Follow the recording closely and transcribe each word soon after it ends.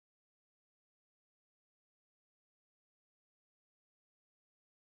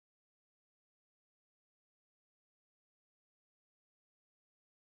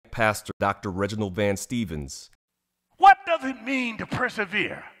pastor, Dr. Reginald Van Stevens. What does it mean to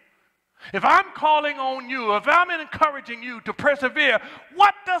persevere? If I'm calling on you, if I'm encouraging you to persevere,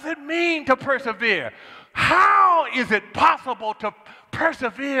 what does it mean to persevere? How is it possible to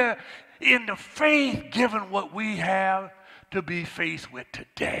persevere in the faith given what we have to be faced with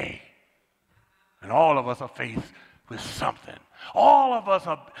today? And all of us are faced with something. All of us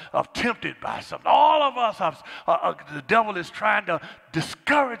are tempted by something. All of us the devil is trying to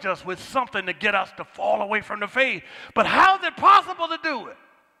discourage us with something to get us to fall away from the faith. But how is it possible to do it?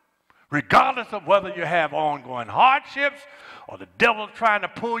 Regardless of whether you have ongoing hardships or the devil trying to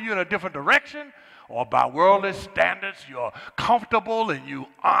pull you in a different direction, or by worldly standards you're comfortable and you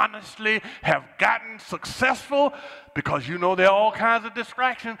honestly have gotten successful because you know there are all kinds of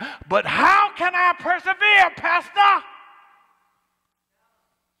distractions. But how can I persevere, Pastor?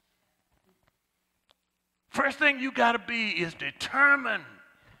 First thing you got to be is determined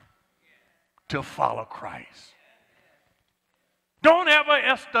to follow Christ. Don't ever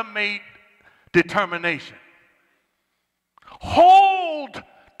estimate determination. Hold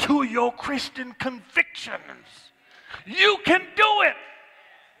to your Christian convictions. You can do it.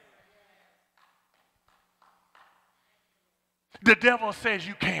 The devil says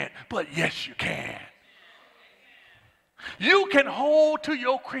you can't, but yes, you can. You can hold to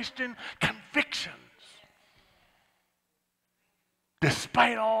your Christian convictions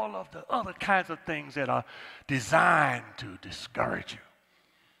despite all of the other kinds of things that are designed to discourage you.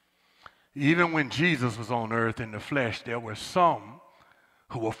 Even when Jesus was on earth in the flesh, there were some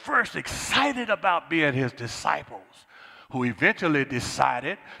who were first excited about being his disciples, who eventually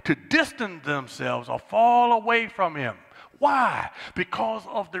decided to distance themselves or fall away from him. Why? Because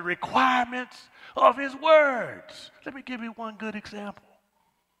of the requirements of his words. Let me give you one good example.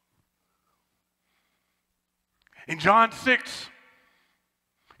 In John 6,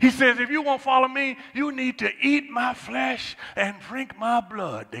 he says, if you won't follow me, you need to eat my flesh and drink my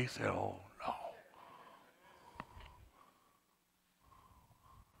blood. They said, oh, no.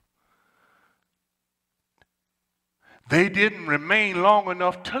 They didn't remain long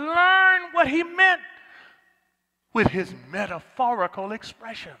enough to learn what he meant with his metaphorical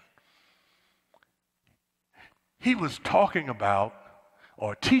expression. He was talking about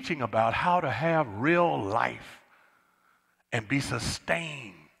or teaching about how to have real life and be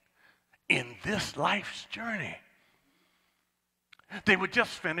sustained in this life's journey. They were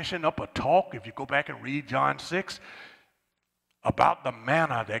just finishing up a talk, if you go back and read John 6, about the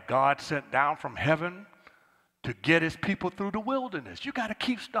manna that God sent down from heaven to get his people through the wilderness. You got to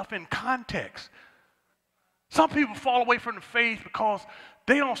keep stuff in context. Some people fall away from the faith because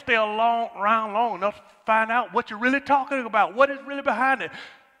they don't stay around long enough to find out what you're really talking about, what is really behind it.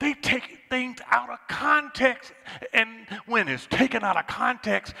 They take things out of context, and when it's taken out of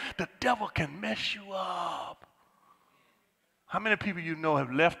context, the devil can mess you up. How many people you know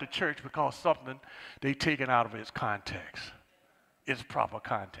have left the church because something they've taken out of its context, its proper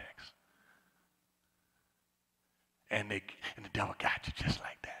context? And the devil got you just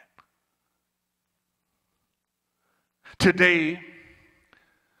like that. Today,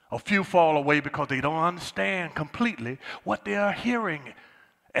 a few fall away because they don't understand completely what they are hearing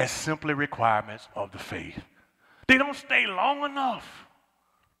as simply requirements of the faith. They don't stay long enough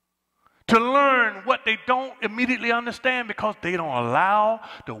to learn what they don't immediately understand because they don't allow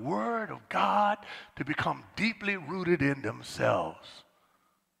the Word of God to become deeply rooted in themselves.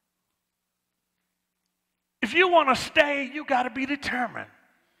 If you want to stay, you got to be determined.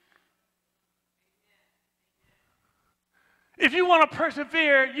 If you want to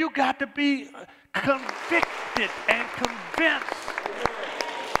persevere, you got to be convicted and convinced.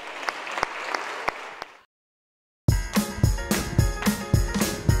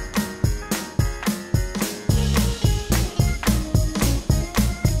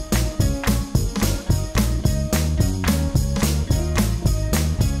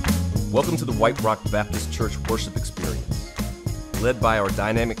 Welcome to the White Rock Baptist Church worship experience. Led by our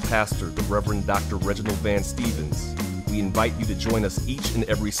dynamic pastor, the Reverend Dr. Reginald Van Stevens, we invite you to join us each and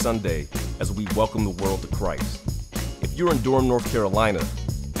every Sunday as we welcome the world to Christ. If you're in Durham, North Carolina,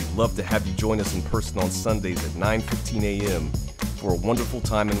 we'd love to have you join us in person on Sundays at 9:15 a.m. for a wonderful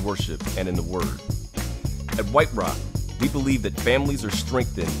time in worship and in the Word. At White Rock, we believe that families are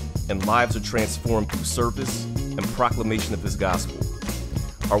strengthened and lives are transformed through service and proclamation of His gospel.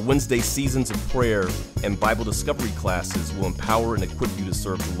 Our Wednesday seasons of prayer and Bible discovery classes will empower and equip you to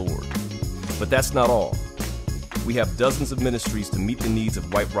serve the Lord. But that's not all. We have dozens of ministries to meet the needs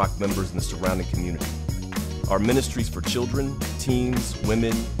of White Rock members in the surrounding community. Our ministries for children, teens,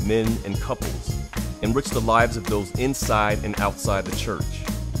 women, men, and couples enrich the lives of those inside and outside the church.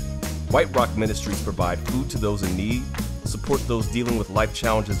 White Rock Ministries provide food to those in need, support those dealing with life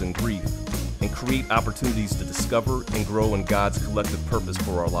challenges and grief, and create opportunities to discover and grow in God's collective purpose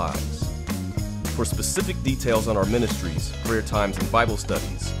for our lives. For specific details on our ministries, prayer times, and Bible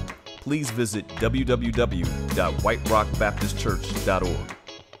studies, please visit www.whiterockbaptistchurch.org.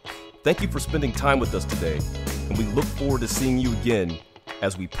 Thank you for spending time with us today, and we look forward to seeing you again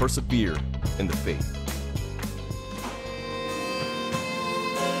as we persevere in the faith.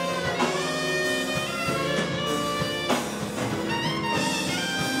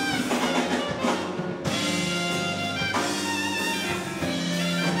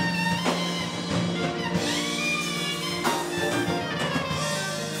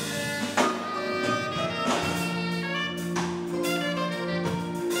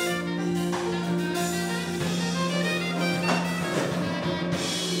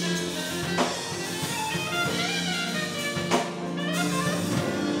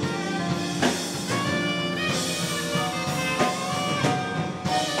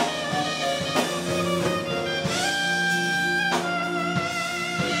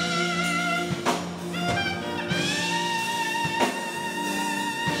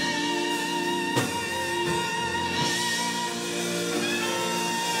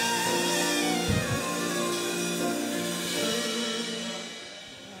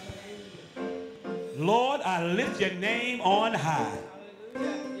 Lord, I lift your name on high.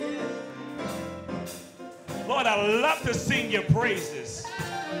 Lord, I love to sing your praises.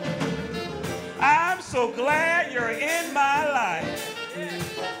 I'm so glad you're in my life.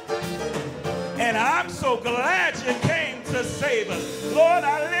 And I'm so glad you came to save us. Lord,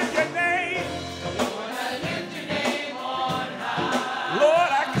 I lift your name. Lord, I lift your name on high.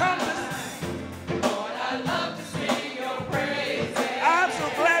 Lord, I come to Lord, I love to sing your praises. I'm so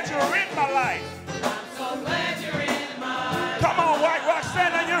glad you're in my life. Come on, White Rock,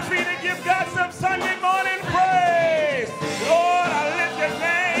 stand on your feet and give God some Sunday morning praise. Lord, I lift your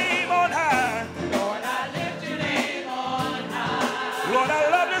name on high. Lord, I lift your name on high. Lord, I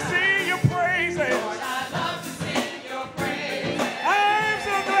love to sing your praises. Lord, I love to sing your praises. I'm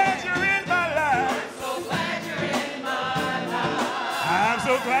so glad you're in my life. I'm so glad you're in my life. I'm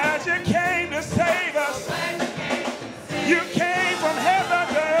so glad you came to save us. So glad you came to save You came from heaven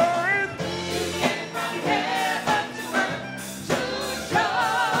to earth. You came from heaven to earth to show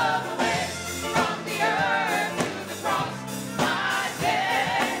the way from the earth to the cross. My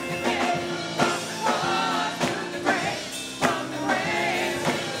debt you paid from the cross to the grave, from the grave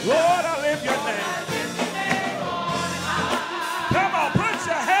to the Lord, I lift your I name. lift your name on high. Come on, put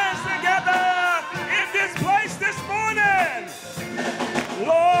your hands together in this place this morning.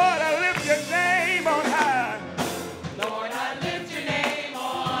 Lord, I lift your name on high. Lord, I lift your name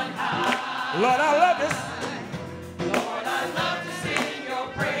on high. Lord, I love this. Lord, I love to sing your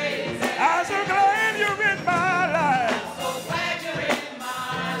praises. I'm so glad you're in my life. So glad you're in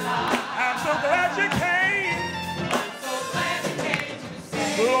my life. I'm so glad you came. I'm so glad you came to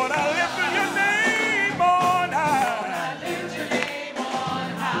save. Lord, I lift your name on high. I lift your name on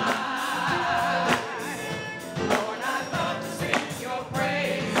high. Lord, I love to sing your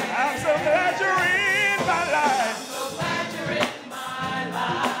praises. I'm so glad you're in my life. So glad you're in my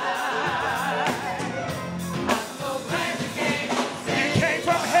life.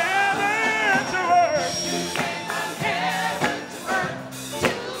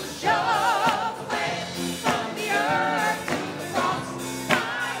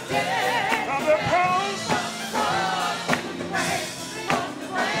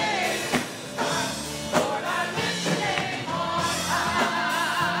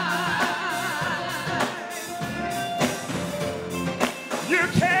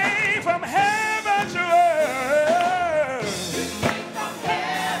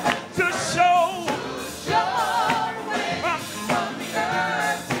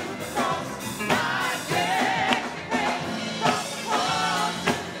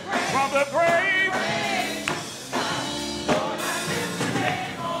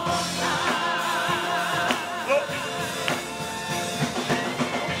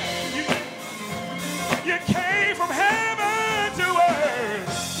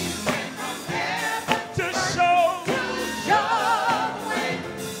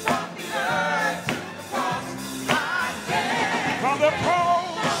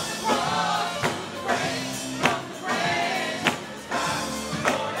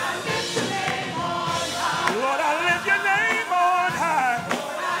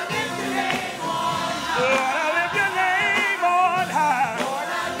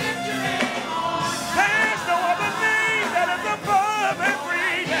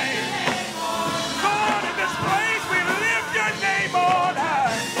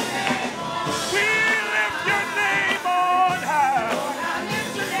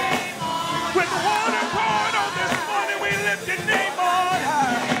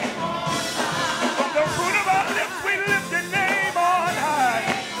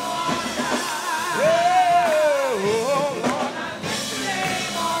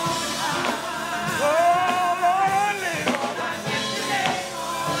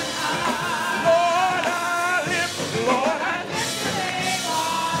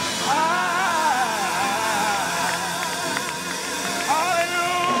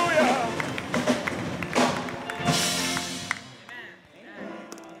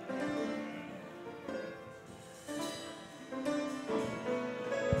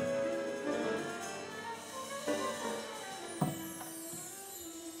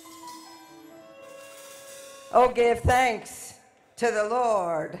 Oh, give thanks to the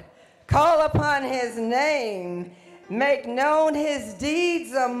Lord. Call upon his name. Make known his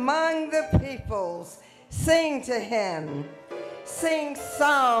deeds among the peoples. Sing to him. Sing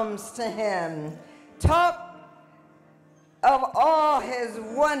psalms to him. Talk of all his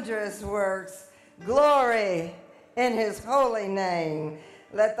wondrous works. Glory in his holy name.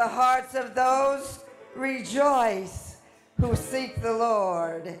 Let the hearts of those rejoice who seek the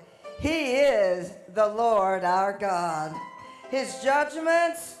Lord. He is the Lord our God. His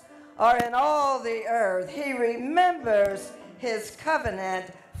judgments are in all the earth. He remembers his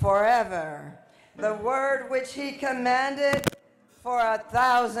covenant forever. The word which he commanded for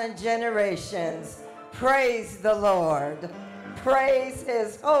 1,000 generations. Praise the Lord. Praise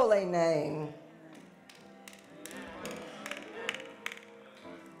his holy name.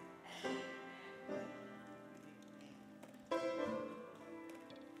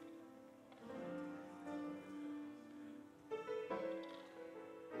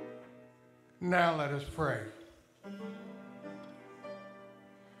 Now let us pray.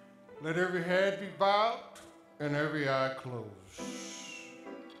 Let every head be bowed and every eye closed.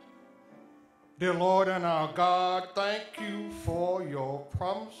 Dear Lord and our God, thank you for your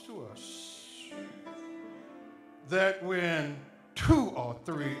promise to us that when 2 or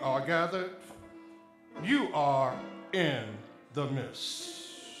 3 are gathered, you are in the midst.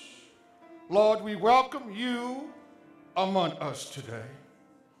 Lord, we welcome you among us today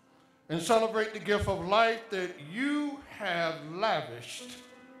and celebrate the gift of life that you have lavished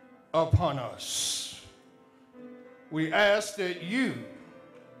upon us. We ask that you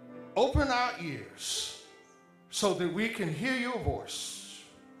open our ears so that we can hear your voice.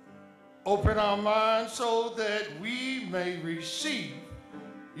 Open our minds so that we may receive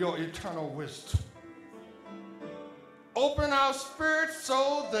your eternal wisdom. Open our spirits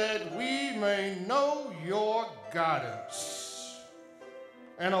so that we may know your guidance.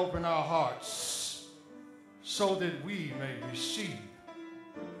 And open our hearts so that we may receive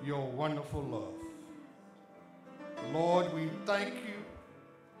your wonderful love. Lord, we thank you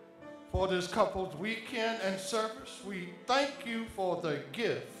for this couple's weekend and service. We thank you for the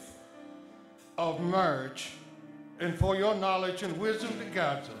gift of marriage and for your knowledge and wisdom that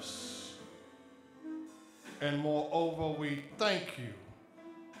guides us. And moreover, we thank you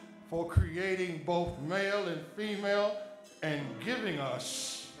for creating both male and female and giving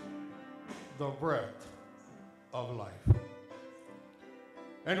us the breath of life.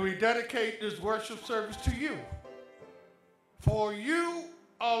 And we dedicate this worship service to you, for you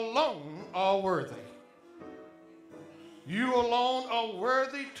alone are worthy. You alone are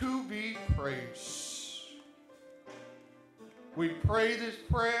worthy to be praised. We pray this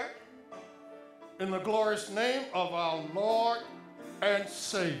prayer in the glorious name of our Lord and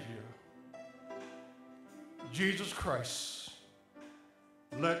Savior, Jesus Christ.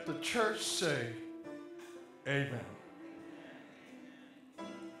 Let the church say, amen.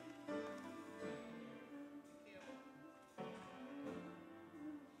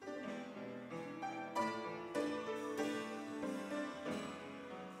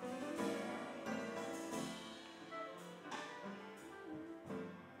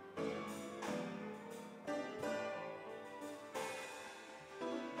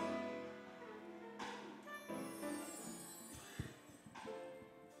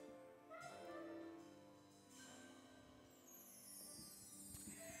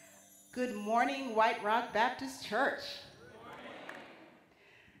 Good morning, White Rock Baptist Church.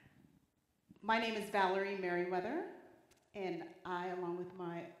 My name is Valerie Merriweather, and I, along with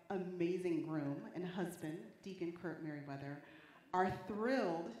my amazing groom and husband, Deacon Kurt Merriweather, are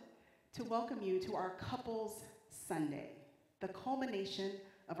thrilled to welcome you to our Couples Sunday, the culmination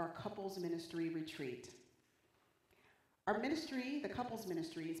of our Couples Ministry Retreat. Our ministry, the Couples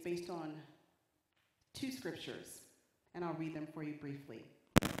Ministry, is based on 2 scriptures, and I'll read them for you briefly.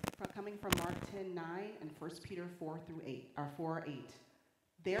 Coming from Mark 10:9 and 1 Peter 4:8.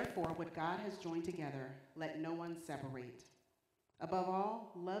 Therefore, what God has joined together, let no one separate. Above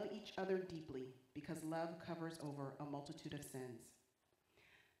all, love each other deeply, because love covers over a multitude of sins.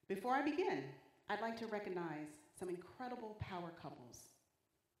 Before I begin, I'd like to recognize some incredible power couples.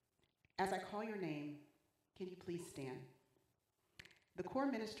 As I call your name, can you please stand? The core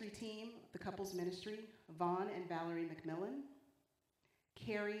ministry team, the couples ministry, Vaughn and Valerie McMillan,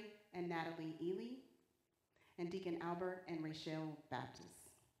 Carrie and Natalie Ely, and Deacon Albert and Rachel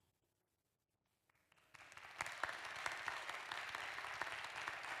Baptist.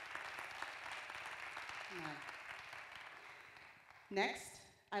 Next,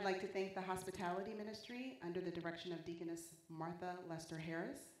 I'd like to thank the hospitality ministry under the direction of Deaconess Martha Lester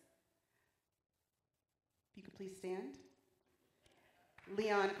Harris. If you could please stand.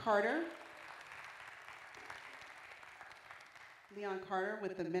 Leon Carter. Leon Carter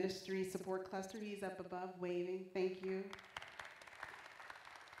with the Ministry Support Cluster. He's up above waving. Thank you.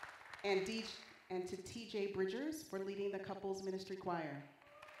 And to TJ Bridgers for leading the Couples Ministry Choir.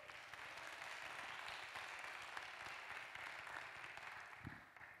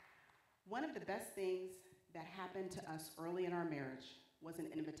 One of the best things that happened to us early in our marriage was an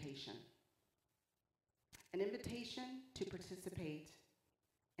invitation. An invitation to participate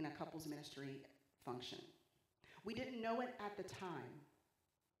in a couples ministry function. We didn't know it at the time,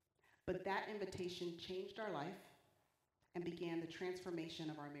 but that invitation changed our life and began the transformation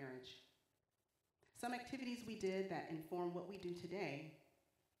of our marriage. Some activities we did that inform what we do today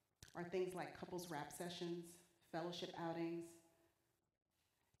are things like couples rap sessions, fellowship outings,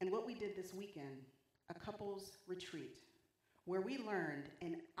 and what we did this weekend, a couples retreat, where we learned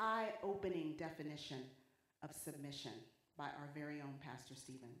an eye-opening definition of submission by our very own Pastor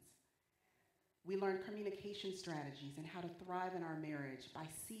Stevens. We learned communication strategies and how to thrive in our marriage by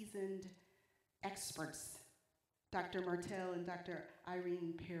seasoned experts, Dr. Martell and Dr.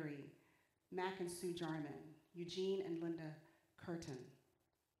 Irene Perry, Mac and Sue Jarman, Eugene and Linda Curtin.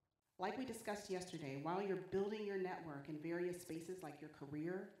 Like we discussed yesterday, while you're building your network in various spaces like your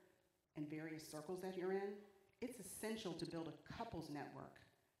career and various circles that you're in, it's essential to build a couples network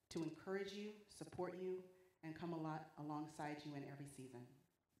to encourage you, support you, and come alongside you in every season.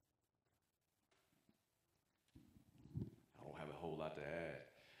 I don't have a whole lot to add.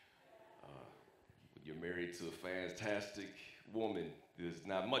 When you're married to a fantastic woman, there's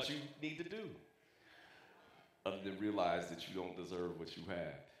not much you need to do other than realize that you don't deserve what you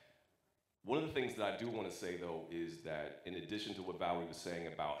have. One of the things that I do want to say, though, is that in addition to what Valerie was saying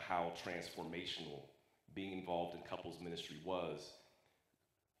about how transformational being involved in couples ministry was,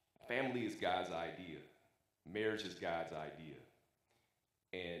 family is God's idea. Marriage is God's idea.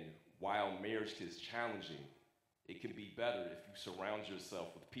 And while marriage is challenging, it can be better if you surround yourself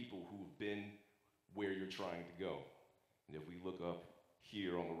with people who have been where you're trying to go. And if we look up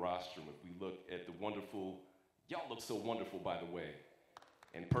here on the rostrum, if we look at the wonderful, y'all look so wonderful, by the way,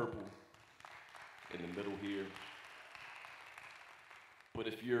 in purple, in the middle here. But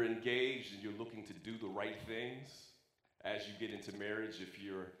if you're engaged and you're looking to do the right things as you get into marriage, if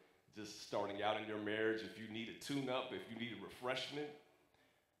you're just starting out in your marriage, if you need a tune-up, if you need a refreshment,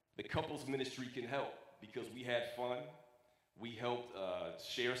 the couples ministry can help because we had fun. We helped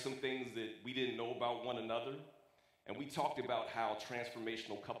share some things that we didn't know about one another. And we talked about how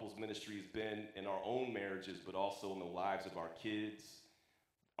transformational couples ministry has been in our own marriages, but also in the lives of our kids,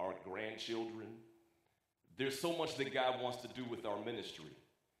 our grandchildren. There's so much that God wants to do with our ministry.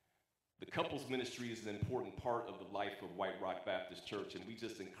 The couples ministry is an important part of the life of White Rock Baptist Church, and we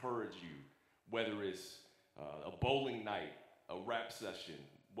just encourage you, whether it's a bowling night, a rap session,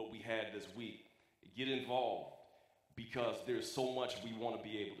 what we had this week, get involved because there's so much we want to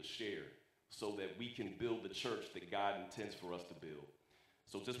be able to share so that we can build the church that God intends for us to build.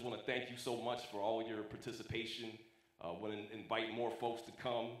 So just want to thank you so much for all your participation. Want to invite more folks to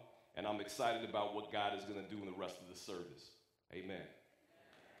come, and I'm excited about what God is going to do in the rest of the service. Amen.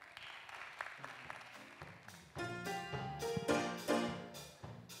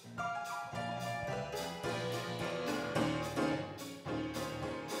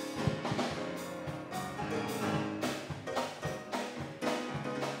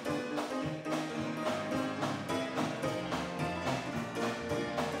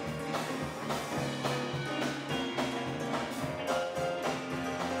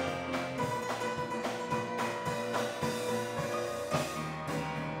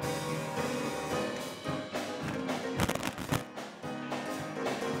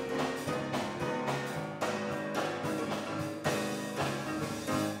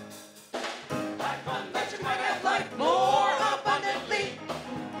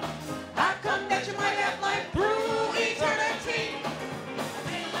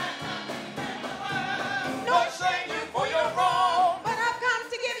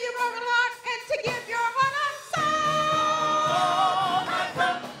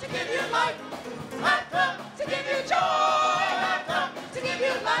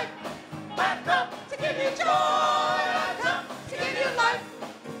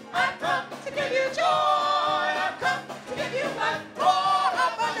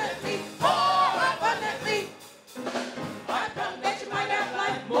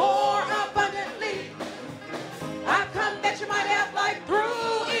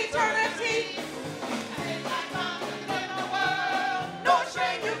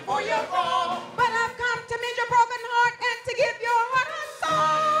 But I've come to mend your broken heart and to give your heart a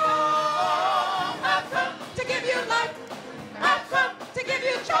song.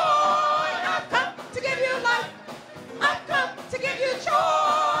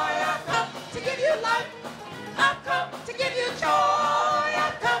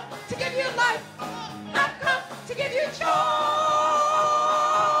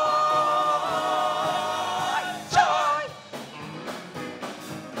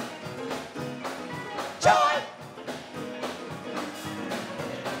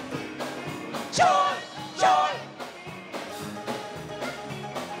 joy, joy,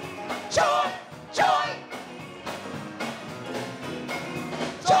 joy, joy,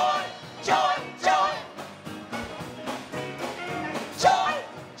 joy, joy, joy, joy,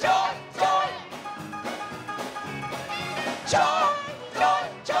 joy, joy, joy, joy,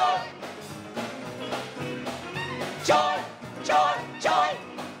 joy, joy, joy, joy,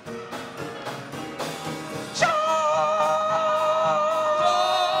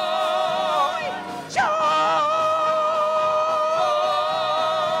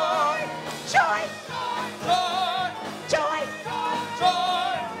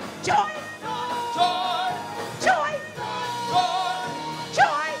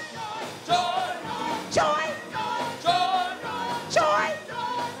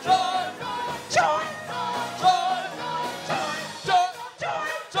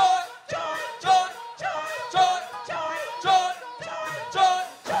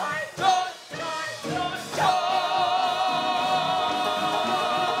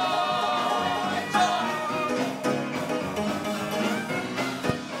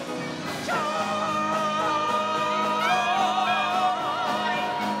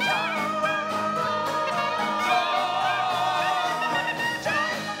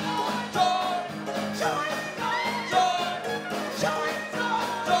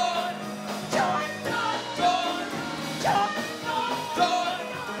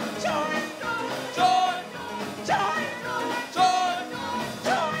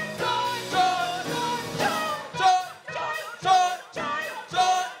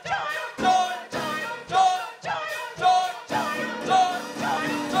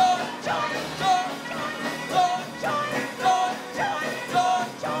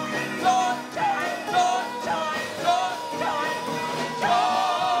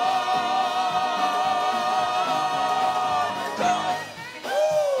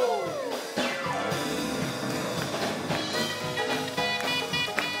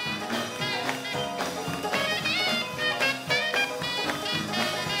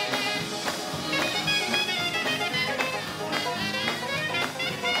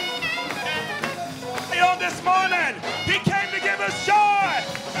 On this morning, he came to give us joy.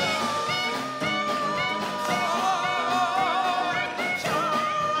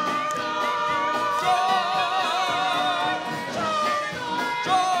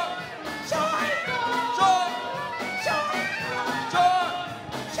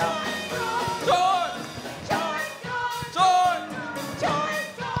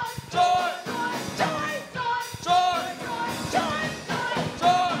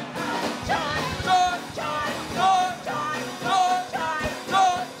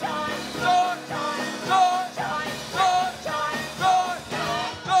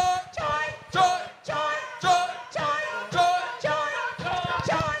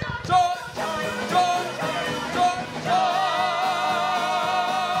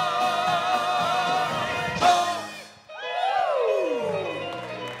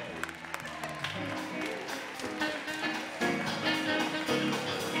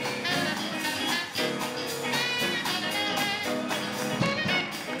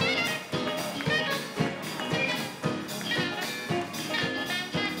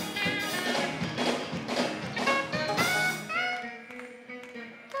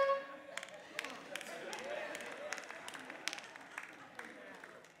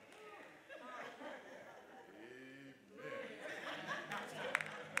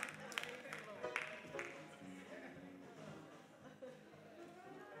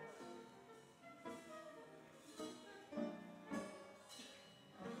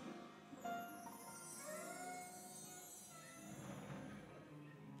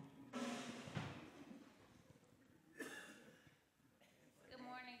 Good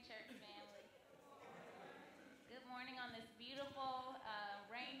morning, church family. Good morning on this beautiful,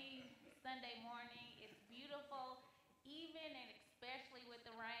 rainy Sunday morning. It's beautiful, even and especially with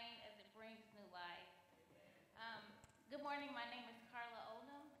the rain, as it brings new life. Good morning. My name is Carla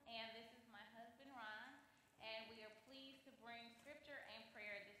Oldham, and this is my husband, Ron, and we are pleased to bring scripture and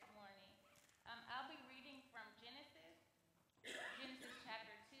prayer this morning. I'll be reading from Genesis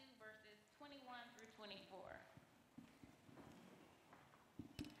chapter 2, verses 21 through 24.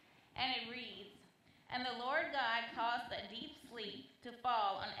 And it reads, "And the Lord God caused a deep sleep to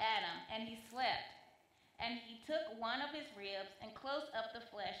fall on Adam, and he slept. And he took one of his ribs and closed up the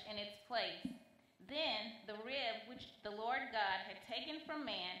flesh in its place. Then the rib which the Lord God had taken from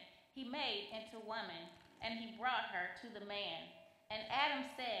man, he made into woman, and he brought her to the man. And Adam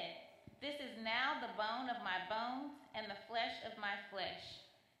said, 'This is now the bone of my bones and the flesh of my flesh.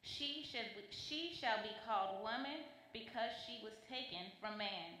 She shall be called woman, because she was taken from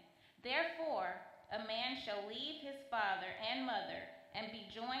man. Therefore, a man shall leave his father and mother and be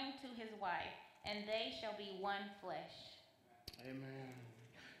joined to his wife, and they shall be one flesh. Amen.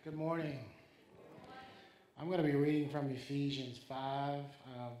 Good morning. I'm going to be reading from Ephesians 5,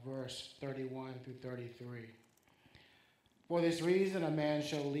 verse 31 through 33. For this reason, a man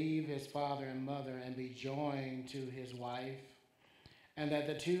shall leave his father and mother and be joined to his wife, and that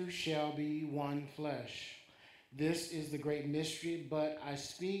the two shall be one flesh. This is the great mystery, but I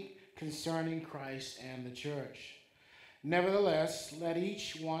speak concerning Christ and the church. Nevertheless, let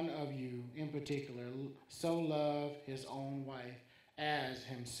each one of you in particular so love his own wife as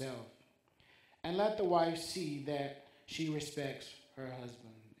himself. And let the wife see that she respects her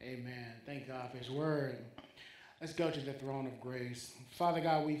husband. Amen. Thank God for his word. Let's go to the throne of grace. Father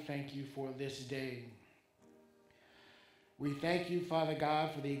God, we thank you for this day. We thank you, Father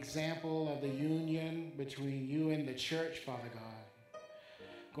God, for the example of the union between you and the church, Father God.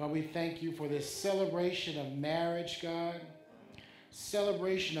 God, we thank you for this celebration of marriage, God.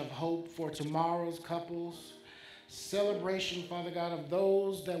 Celebration of hope for tomorrow's couples. Celebration, Father God, of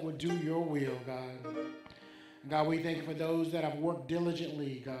those that will do your will, God. God, we thank you for those that have worked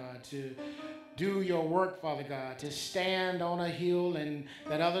diligently, God, to do your work, Father God, to stand on a hill and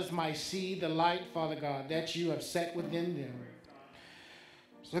that others might see the light, Father God, that you have set within them.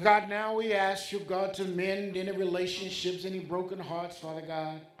 So, God, now we ask you, God, to mend any relationships, any broken hearts, Father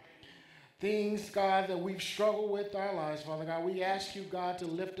God. Things, God, that we've struggled with our lives, Father God. We ask you, God, to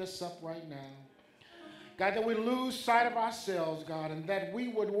lift us up right now. God, that we lose sight of ourselves, God, and that we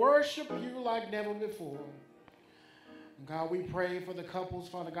would worship you like never before. And God, we pray for the couples,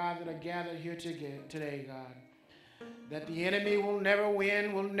 Father God, that are gathered here today, God, that the enemy will never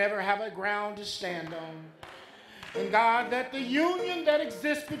win, will never have a ground to stand on. And God, that the union that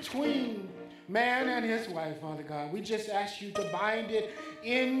exists between man and his wife, Father God, we just ask you to bind it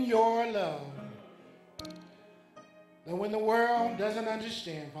in your love. That when the world doesn't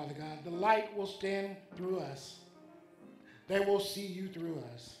understand, Father God, the light will stand through us. They will see you through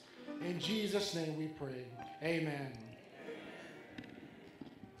us. In Jesus' name we pray. Amen.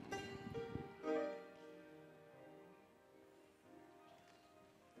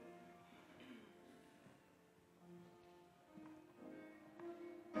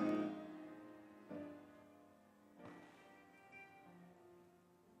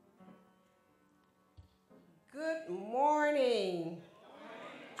 Good morning.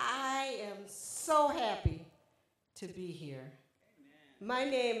 I am so happy to be here. My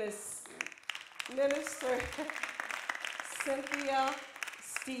name is Minister Cynthia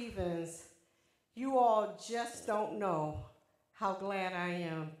Stevens. You all just don't know how glad I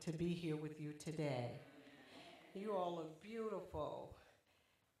am to be here with you today. You all are beautiful.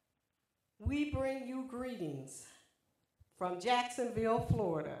 We bring you greetings from Jacksonville,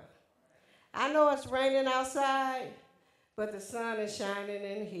 Florida. I know it's raining outside, but the sun is shining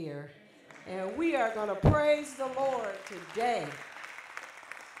in here. And we are going to praise the Lord today.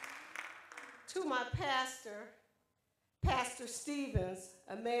 To my pastor, Pastor Stevens,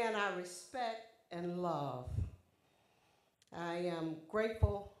 a man I respect and love. I am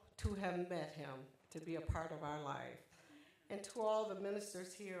grateful to have met him, to be a part of our life. And to all the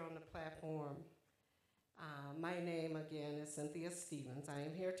ministers here on the platform, my name again is Cynthia Stevens. I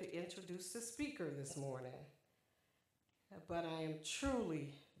am here to introduce the speaker this morning. But I am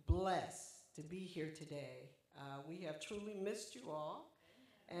truly blessed to be here today. We have truly missed you all,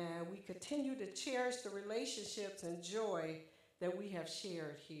 and we continue to cherish the relationships and joy that we have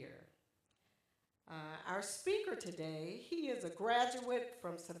shared here. Our speaker today, he is a graduate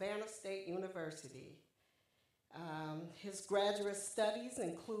from Savannah State University. His graduate studies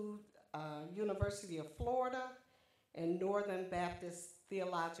include University of Florida and Northern Baptist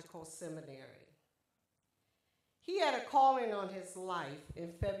Theological Seminary. He had a calling on his life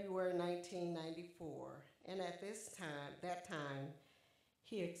in February 1994, and at that time,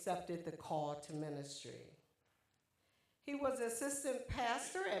 he accepted the call to ministry. He was assistant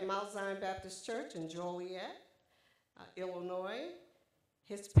pastor at Mount Zion Baptist Church in Joliet, Illinois.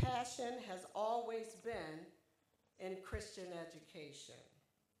 His passion has always been in Christian education.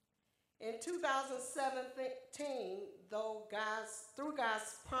 In 2017, through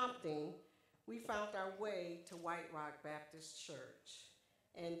God's prompting, we found our way to White Rock Baptist Church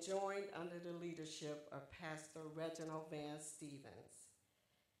and joined under the leadership of Pastor Reginald Van Stevens.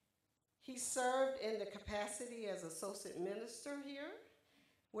 He served in the capacity as associate minister here,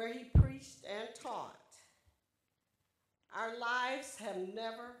 where he preached and taught. Our lives have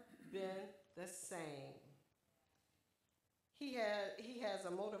never been the same. He has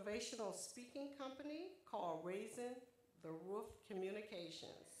a motivational speaking company called Raising the Roof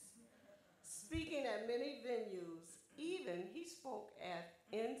Communications. speaking at many venues. Even he spoke at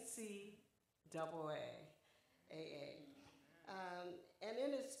NKJV. And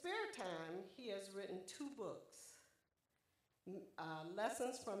in his spare time, he has written 2 books,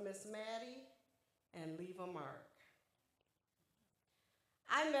 Lessons from Miss Maddie and Leave a Mark.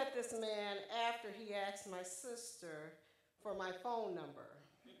 I met this man after he asked my sister for my phone number.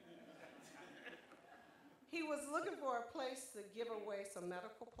 He was looking for a place to give away some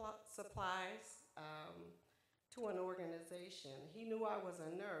medical supplies to an organization. He knew I was a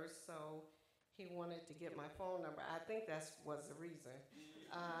nurse, so he wanted to get my phone number. I think that was the reason.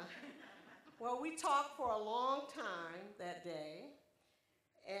 Well, we talked for a long time that day,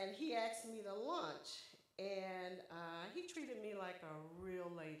 and he asked me to lunch, and he treated me like a real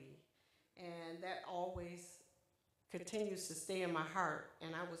lady, and that always continues to stay in my heart,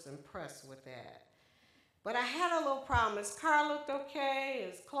 and I was impressed with that. But I had a little problem. His car looked okay,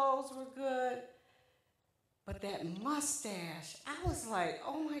 his clothes were good, but that mustache, I was like,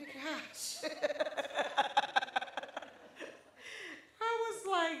 oh my gosh. I was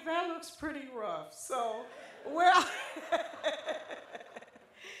like, that looks pretty rough. So, well,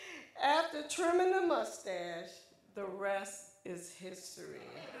 after trimming the mustache, the rest is history.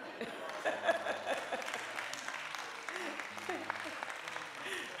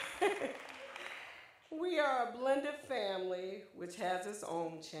 We are a blended family, which has its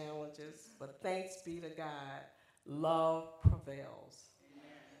own challenges, but thanks be to God, love prevails.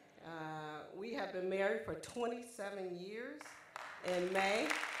 We have been married for 27 years in May.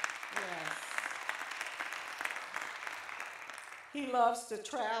 Yes. He loves to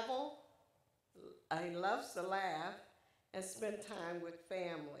travel, he loves to laugh, and spend time with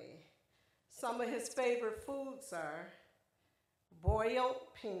family. Some of his favorite foods are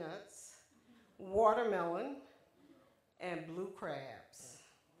boiled peanuts, watermelon, and blue crabs.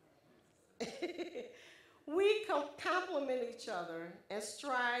 We complement each other and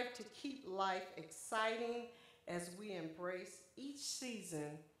strive to keep life exciting as we embrace each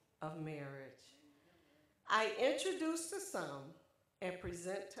season of marriage. I introduce to some and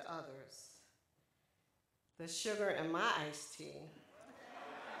present to others the sugar in my iced tea,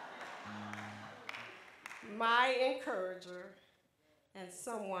 my encourager, and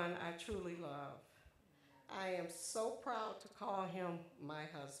someone I truly love. I am so proud to call him my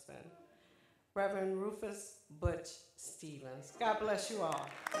husband, Reverend Rufus Butch Stevens. God bless you all.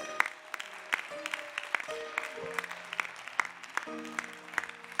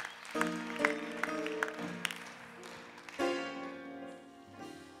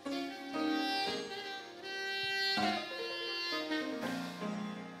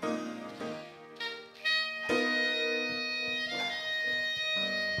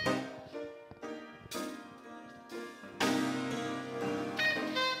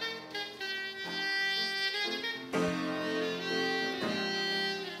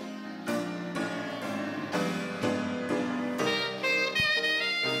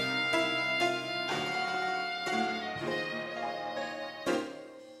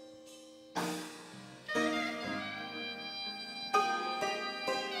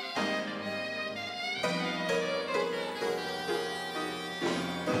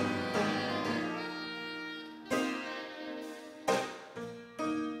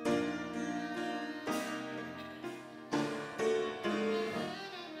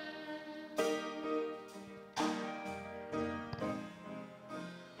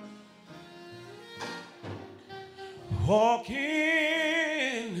 Walk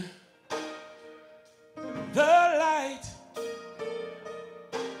in the light,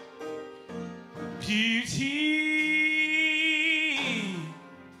 beauty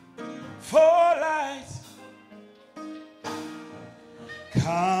for light.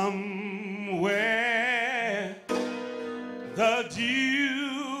 Come where the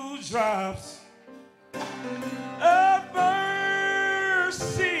dew drops of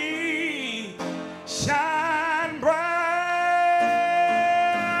mercy shine bright,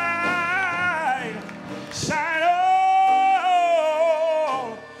 shine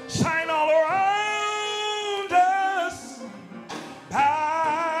all around us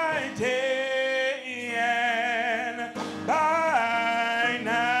by day and by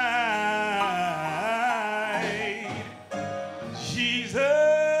night. Jesus,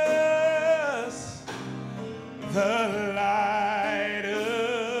 the light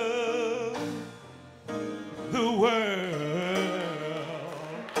of the world.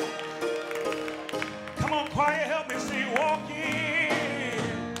 Come on, choir, help me sing. Walk in.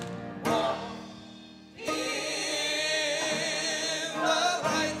 Walk in the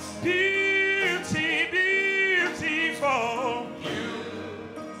light. Beauty, beautiful.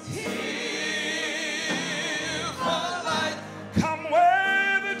 Beauty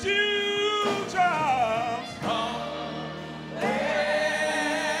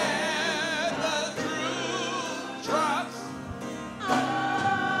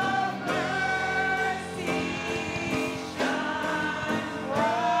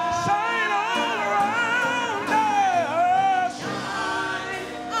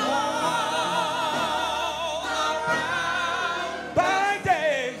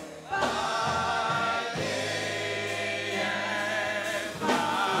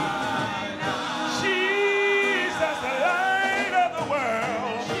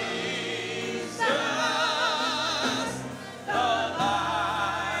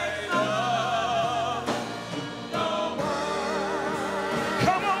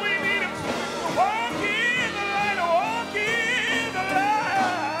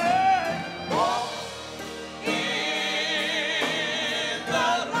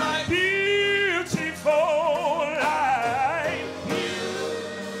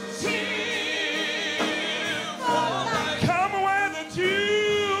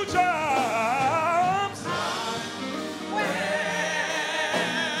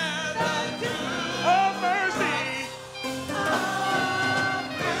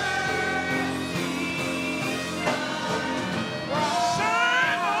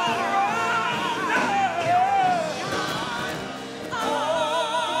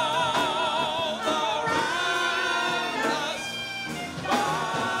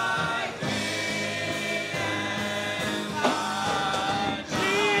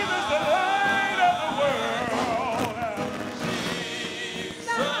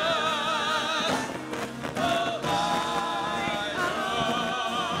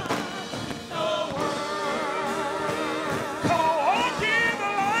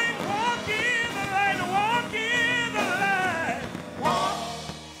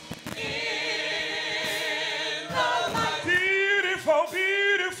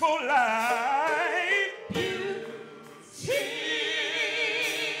light. Beautiful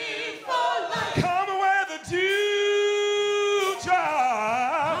light. Come where the dewdrop.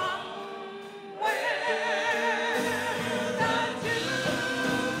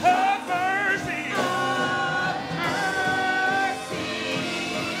 Have mercy.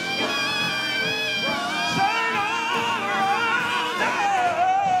 Shine all around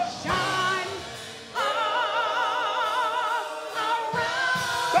us.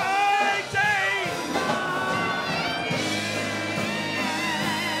 By day.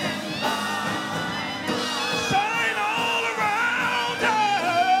 Shine all around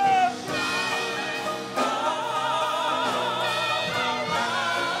us.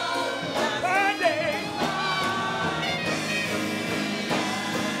 By day.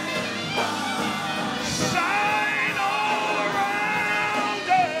 Shine all around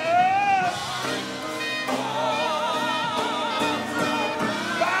us.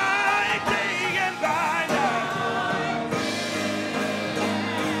 By day and by night.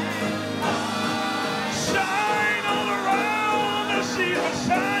 Shine all around us, Jesus.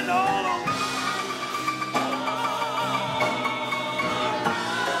 Shine all around.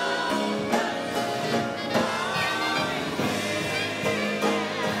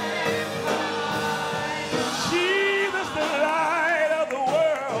 Jesus, the light of the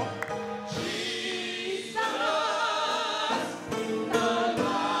world.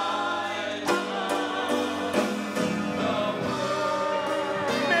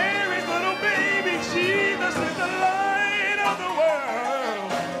 Mary's little baby, Jesus is the light of the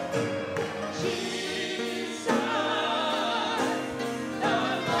world.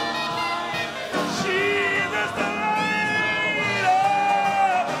 Jesus, the light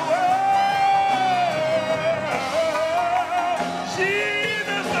of the world.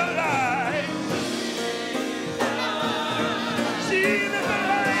 Jesus, the light. Jesus, the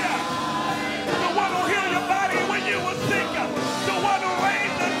light. The one who healed your body when you were sick. The one who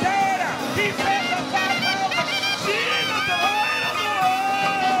raised the dead. He fed the 5,000. Jesus, the light of the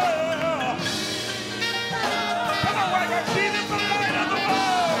world. Come on, Wagner. Jesus, the light of the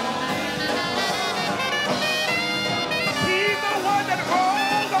world. He's the one that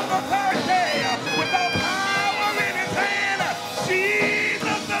rose on the third day with all power in his hand.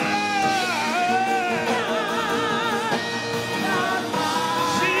 Jesus, the light.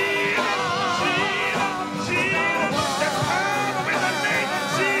 Jesus, there's power in the name of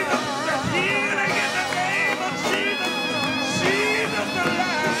Jesus. There's healing in the name of Jesus. Jesus, the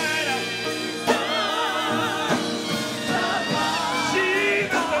light.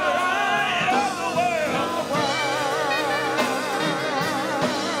 Jesus, the light of the world.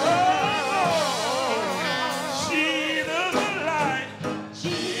 Jesus, the light.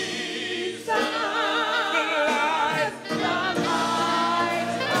 Jesus, the light. The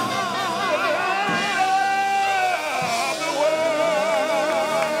light of the world.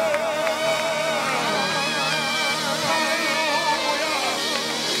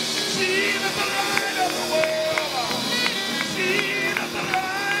 Jesus, the light of the world. Jesus, the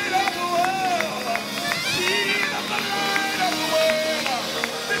light of the world. Jesus, the light of the world.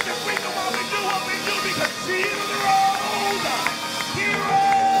 This is we know why we do what we do because Jesus rose. He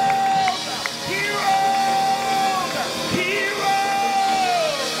rose. He rose. He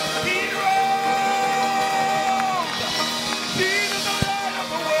rose. He rose. Jesus, the light of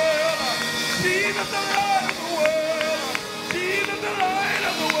the world. Jesus, the light of the world. Jesus, the light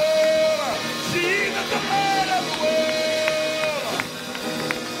of the world. Jesus, the light of the world.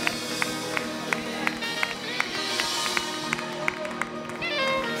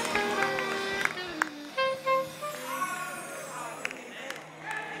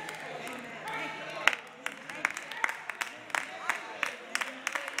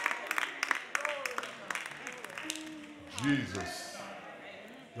 Jesus,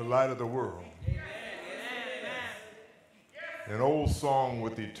 the light of the world. An old song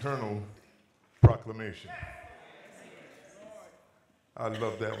with eternal proclamation. I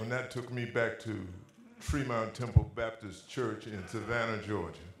love that one. That took me back to Tremont Temple Baptist Church in Savannah,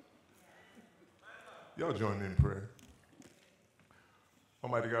 Georgia. Y'all join me in prayer.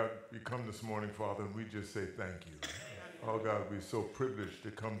 Almighty God, we come this morning, Father, and we just say thank you. Oh God, we're so privileged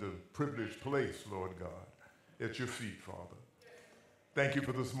to come to a privileged place, Lord God, at your feet, Father. Thank you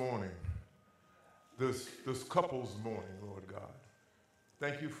for this morning, this couple's morning, Lord God.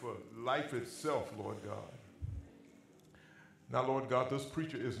 Thank you for life itself, Lord God. Now, Lord God, this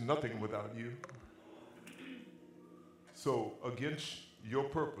preacher is nothing without you. So against your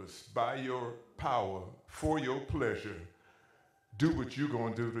purpose, by your power, for your pleasure, do what you're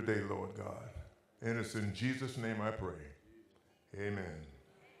going to do today, Lord God. And it's in Jesus' name I pray. Amen.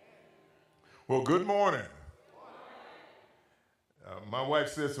 Well, good morning. My wife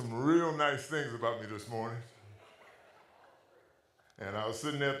said some real nice things about me this morning. And I was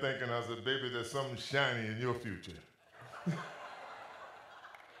sitting there thinking, I said, baby, there's something shiny in your future.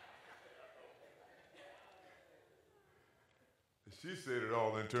 She said it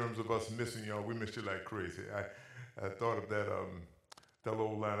all in terms of us missing y'all. We miss you like crazy. I thought of that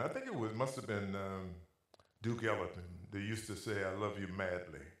old line. I think it must have been Duke Ellington. They used to say, I love you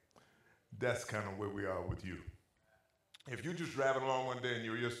madly. That's kind of where we are with you. If you're just driving along one day and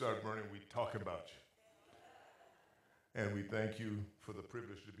your ears start burning, we talk about you. And we thank you for the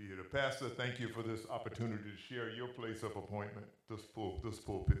privilege to be here. Pastor, thank you for this opportunity to share your place of appointment, this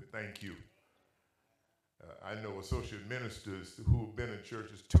pulpit. Thank you. I know associate ministers who have been in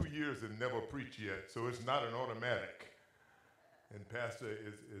churches 2 years and never preached yet, so it's not an automatic. And Pastor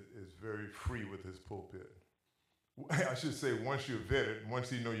is very free with his pulpit. I should say once you're vetted,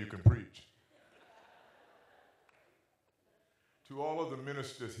 once you know you can preach. To all of the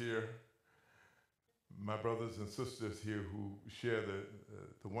ministers here, my brothers and sisters here who share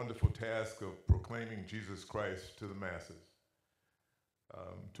the wonderful task of proclaiming Jesus Christ to the masses.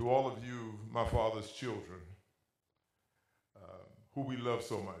 To all of you, my Father's children, who we love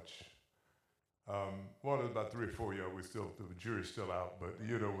so much. Well, there's about 3 or 4 of y'all, the jury's still out, but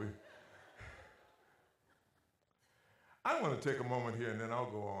you know, I want to take a moment here and then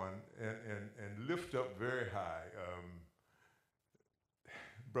I'll go on and lift up very high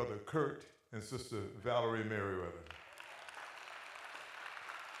Brother Kurt and Sister Valerie Merriweather.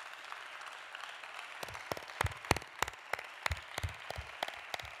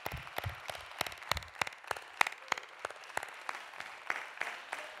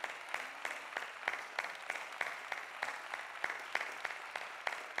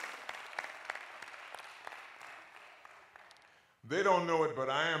 They don't know it, but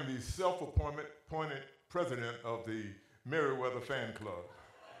I am the self-appointed president of the Merriweather Fan Club.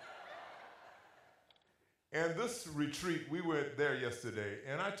 And this retreat, we were there yesterday,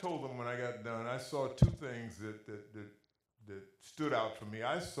 and I told them when I got done, I saw 2 things that stood out for me.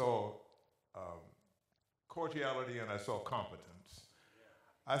 I saw cordiality and I saw competence.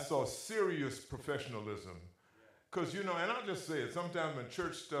 I saw serious professionalism. Because, you know, and I'll just say it, sometimes in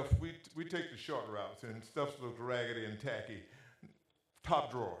church stuff, we take the short routes and stuff looks raggedy and tacky.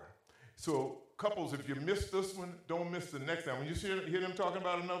 Top drawer. So couples, if you miss this one, don't miss the next time. When you hear them talking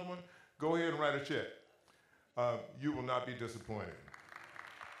about another one, go ahead and write a check. You will not be disappointed.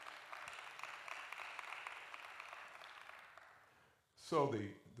 So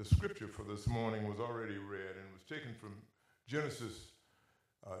the scripture for this morning was already read and was taken from Genesis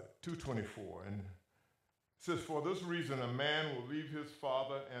 2:24. And it says, for this reason a man will leave his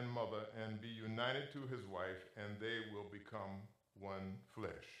father and mother and be united to his wife, and they will become one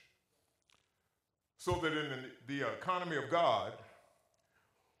flesh. So that in the economy of God,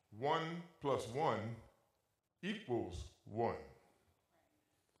 1 + 1 equals 1.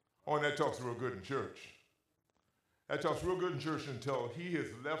 Oh, and that talks real good in church. That talks real good in church until he has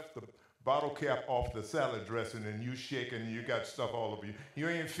left the bottle cap off the salad dressing and you shaking and you got stuff all over you. You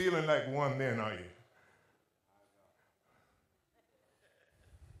ain't feeling like one then, are you?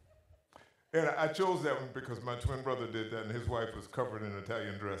 And I chose that one because my twin brother did that and his wife was covered in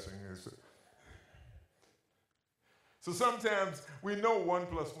Italian dressing. So sometimes we know 1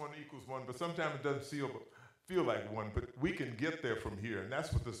 + 1 equals 1, but sometimes it doesn't feel like 1, but we can get there from here, and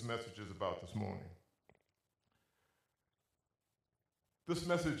that's what this message is about this morning. This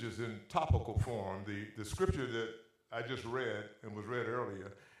message is in topical form. The scripture that I just read and was read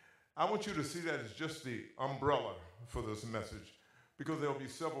earlier, I want you to see that as just the umbrella for this message, because there will be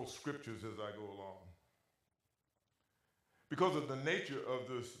several scriptures as I go along. Because of the nature of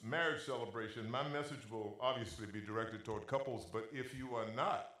this marriage celebration, my message will obviously be directed toward couples, but if you are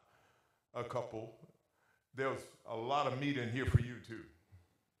not a couple, there's a lot of meat in here for you too.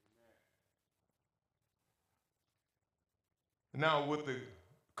 Now, with the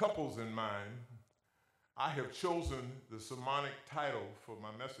couples in mind, I have chosen the sermonic title for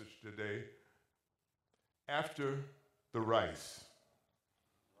my message today, After the Rice.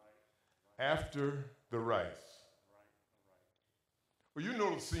 After the Rice. Well, you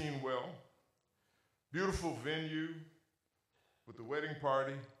know the scene well. Beautiful venue with the wedding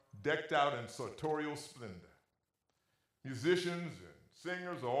party decked out in sartorial splendor. Musicians and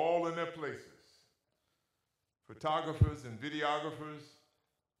singers are all in their places. Photographers and videographers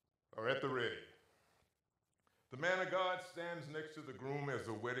are at the ready. The man of God stands next to the groom as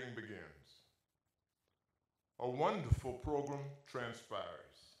the wedding begins. A wonderful program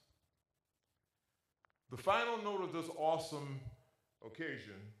transpires. The final note of this awesome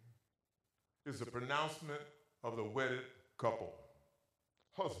occasion is the pronouncement of the wedded couple,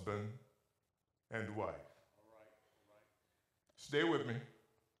 husband and wife. All right. Stay with me.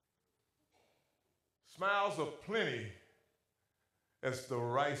 Smiles are plenty as the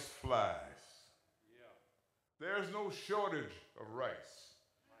rice flies. Yeah. There's no shortage of rice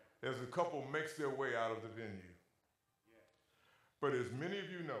as the couple makes their way out of the venue. Yeah. But as many of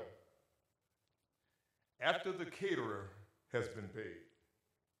you know, after the caterer has been paid,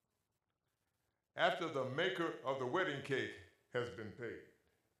 after the maker of the wedding cake has been paid,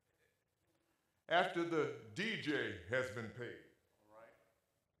 after the DJ has been paid,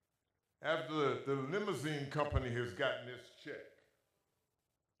 after the limousine company has gotten its check,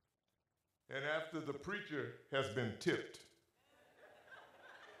 and after the preacher has been tipped,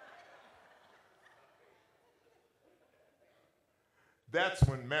 that's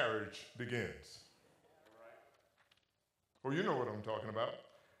when marriage begins. Oh, you know what I'm talking about.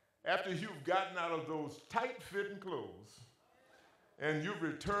 After you've gotten out of those tight-fitting clothes and you've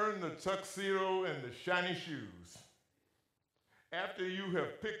returned the tuxedo and the shiny shoes, after you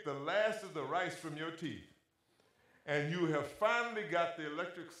have picked the last of the rice from your teeth and you have finally got the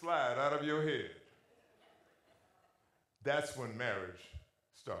electric slide out of your head, that's when marriage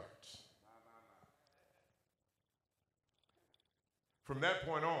starts. From that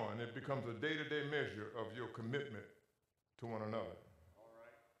point on, it becomes a day-to-day measure of your commitment to one another.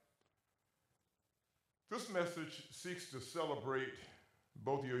 This message seeks to celebrate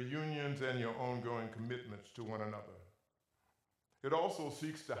both your unions and your ongoing commitments to one another. It also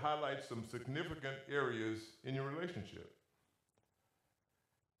seeks to highlight some significant areas in your relationship.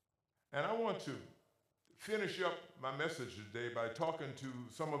 And I want to finish up my message today by talking to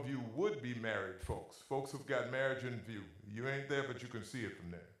some of you would-be married folks who've got marriage in view. You ain't there, but you can see it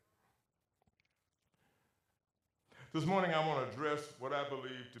from there. This morning, I want to address what I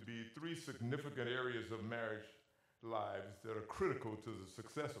believe to be 3 significant areas of marriage lives that are critical to the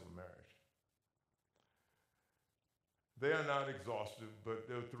success of a marriage. They are not exhaustive, but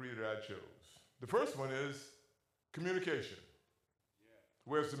there are 3 that I chose. The first one is communication.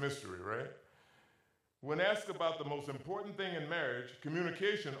 Where's the mystery, right? When asked about the most important thing in marriage,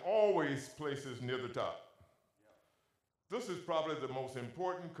 communication always places near the top. This is probably the most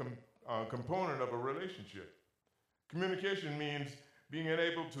important component of a relationship. Communication means being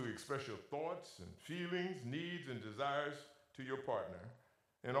able to express your thoughts and feelings, needs, and desires to your partner,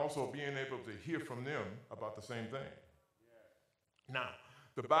 and also being able to hear from them about the same thing. Yeah. Now,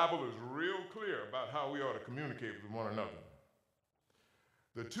 the Bible is real clear about how we ought to communicate with one another.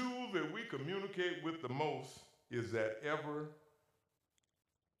 The tool that we communicate with the most is that ever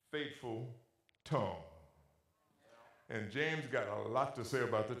faithful tongue. And James got a lot to say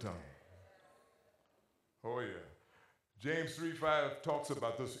about the tongue. Oh, yeah. James 3:5 talks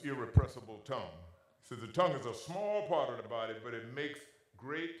about this irrepressible tongue. He says the tongue is a small part of the body, but it makes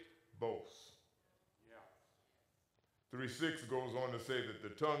great boasts. Yeah. 3:6 goes on to say that the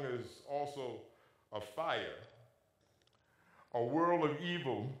tongue is also a fire, a whirl of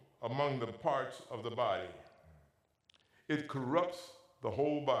evil among the parts of the body. It corrupts the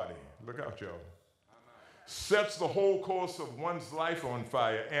whole body. Look out, y'all. Sets the whole course of one's life on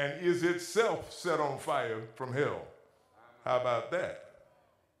fire and is itself set on fire from hell. How about that?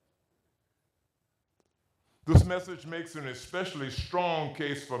 This message makes an especially strong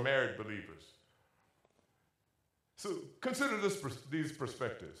case for married believers. So consider these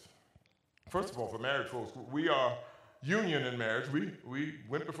perspectives. First of all, for married folks, we are union in marriage. We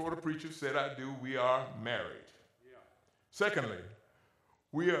went before the preacher, said I do, we are married. Yeah. Secondly,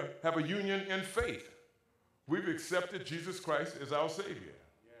 we have a union in faith. We've accepted Jesus Christ as our Savior.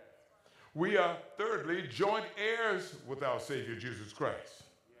 We are, thirdly, joint heirs with our Savior, Jesus Christ.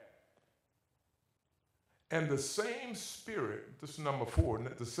 Yeah. And the same Spirit, this is number 4,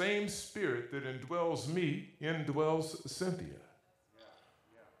 the same Spirit that indwells me indwells Cynthia. Yeah.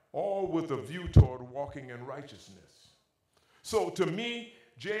 Yeah. All with a view toward walking in righteousness. So to me,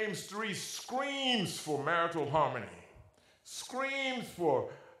 James 3 screams for marital harmony, screams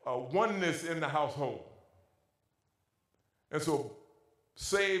for oneness in the household. And so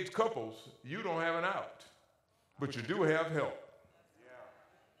saved couples, you don't have an out, but you do have help. Yeah.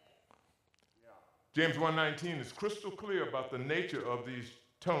 Yeah. James 1:19 is crystal clear about the nature of these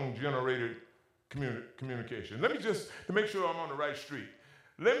tongue-generated communication. Let me just, to make sure I'm on the right street,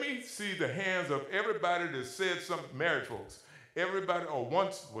 let me see the hands of everybody that said something, married folks, everybody, or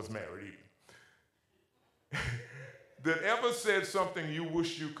once was married even, that ever said something you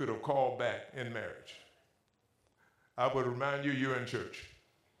wish you could have called back in marriage. I would remind you, you're in church.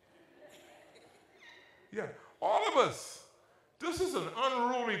 Yeah, all of us. This is an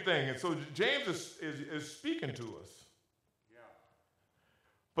unruly thing. And so James is speaking to us.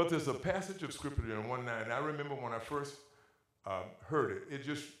 But there's a passage of scripture in 1:9. And I remember when I first heard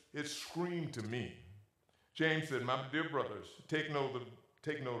it, it screamed to me. James said, my dear brothers, take note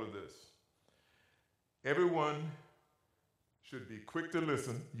of this. Everyone should be quick to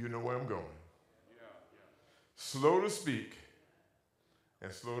listen. You know where I'm going. Slow to speak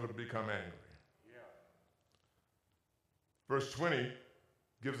and slow to become angry. Verse 20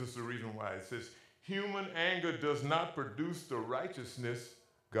 gives us the reason why. It says, human anger does not produce the righteousness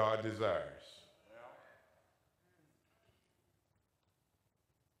God desires.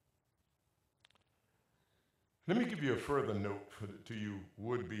 Let me give you a further note to you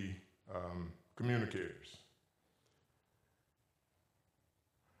would-be communicators.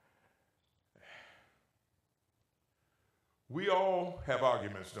 We all have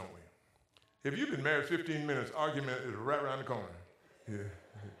arguments, don't we? If you've been married 15 minutes, argument is right around the corner. Yeah.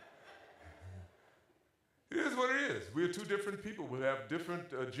 It is what it is. We're two different people. We have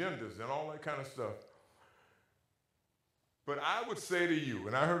different agendas and all that kind of stuff. But I would say to you,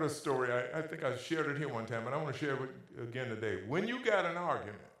 and I heard a story, I think I shared it here one time, but I want to share it again today. When you got an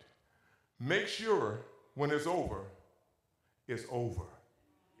argument, make sure when it's over, it's over.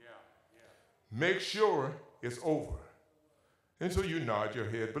 Make sure it's over. And so you nod your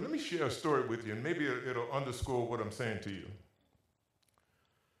head, but let me share a story with you, and maybe it'll underscore what I'm saying to you.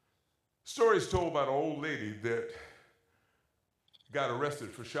 Story is told about an old lady that got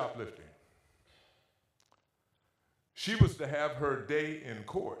arrested for shoplifting. She was to have her day in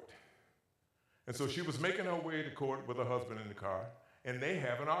court. And so she was making her way to court with her husband in the car, and they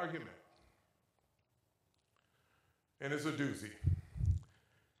have an argument. And it's a doozy.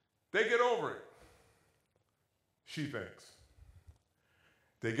 They get over it, she thinks.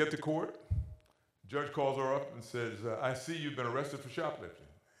 They get to court. Judge calls her up and says, I see you've been arrested for shoplifting.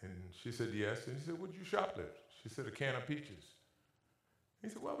 And she said, yes. And he said, what did you shoplift? She said, a can of peaches. He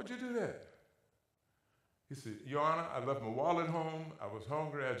said, why would you do that? He said, Your Honor, I left my wallet home. I was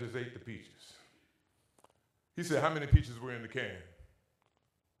hungry. I just ate the peaches. He said, how many peaches were in the can?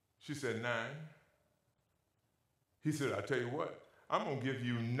 She said, 9. He said, I tell you what, I'm going to give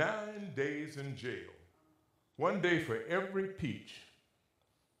you 9 days in jail. 1 day for every peach.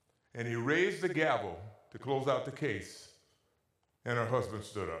 And he raised the gavel to close out the case, and her husband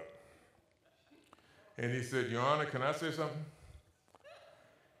stood up. And he said, Your Honor, can I say something?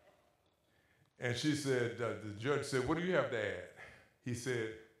 And she said, the judge said, what do you have to add? He said,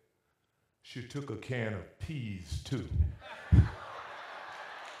 she took a can of peas too.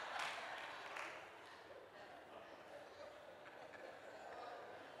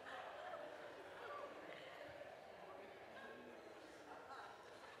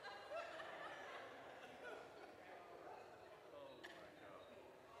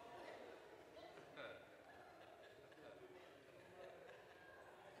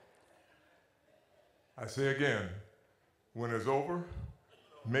 I say again, when it's over,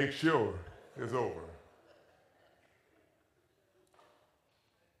 make sure it's over.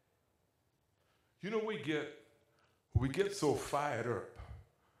 You know, we get so fired up.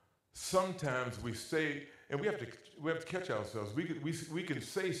 Sometimes we say, and we have to catch ourselves. We can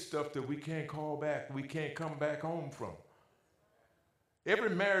say stuff that we can't call back, we can't come back home from.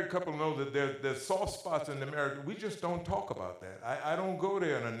 Every married couple knows that there's soft spots in the marriage. We just don't talk about that. I don't go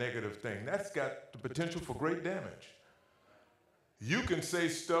there in a negative thing. That's got the potential for great damage. You can say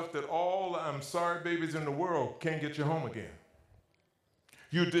stuff that all I'm sorry babies in the world can't get you home again.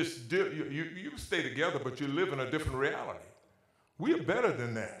 You stay together, but you live in a different reality. We are better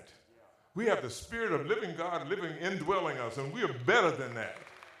than that. We have the Spirit of living God living, indwelling us, and we are better than that.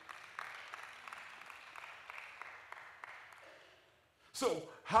 So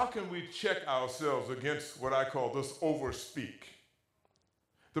how can we check ourselves against what I call this overspeak?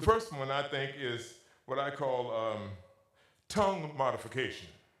 The first one, I think, is what I call tongue modification.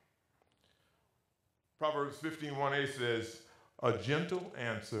 Proverbs 15:1a says, a gentle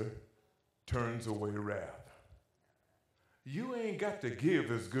answer turns away wrath. You ain't got to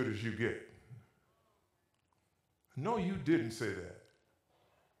give as good as you get. No, you didn't say that.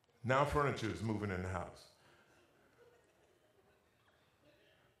 Now furniture is moving in the house.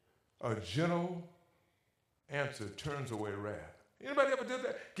 A gentle answer turns away wrath. Anybody ever did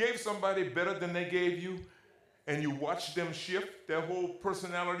that? Gave somebody better than they gave you, and you watched them shift, their whole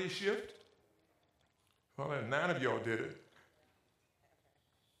personality shift? Well, 9 of y'all did it.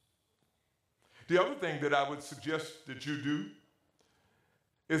 The other thing that I would suggest that you do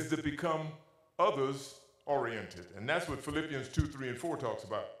is to become others-oriented. And that's what Philippians 2, 3, and 4 talks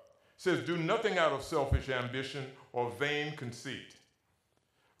about. says, do nothing out of selfish ambition or vain conceit.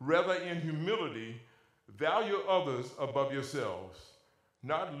 Rather, in humility, value others above yourselves,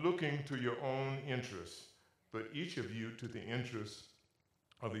 not looking to your own interests, but each of you to the interests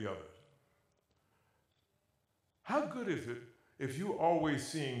of the other. How good is it if you're always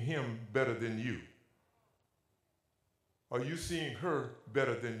seeing him better than you? Are you seeing her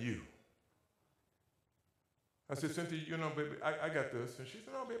better than you? I said, Cynthia, you know, baby, I got this. And she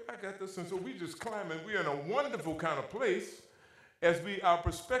said, no, baby, I got this. And so we just climb, and we're in a wonderful kind of place as our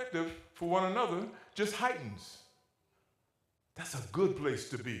perspective for one another just heightens. That's a good place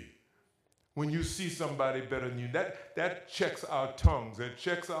to be. When you see somebody better than you, that checks our tongues. It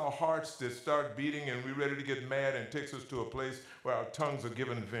checks our hearts that start beating, and we're ready to get mad, and takes us to a place where our tongues are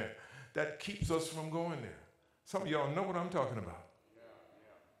given vent. That keeps us from going there. Some of y'all know what I'm talking about.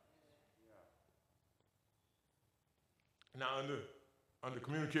 Now, under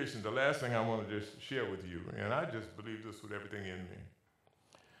communication, the last thing I want to just share with you, and I just believe this with everything in me.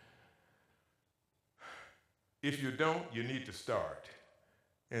 If you don't, you need to start.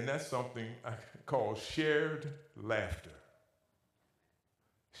 And that's something I call shared laughter.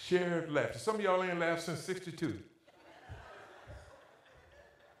 Shared laughter. Some of y'all ain't laughed since '62.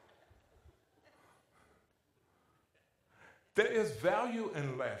 There is value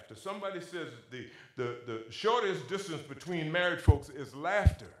in laughter. Somebody says the shortest distance between married folks is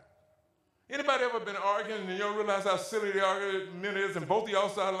laughter. Anybody ever been arguing and you don't realize how silly the argument is and both of y'all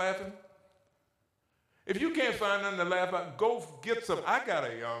start laughing? If you can't find nothing to laugh about, go get some. I got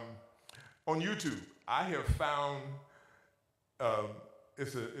on YouTube, I have found,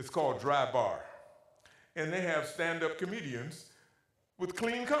 it's called Dry Bar. And they have stand-up comedians with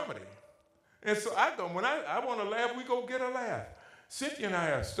clean comedy. And so I go, when I want to laugh, we go get a laugh. Cynthia and I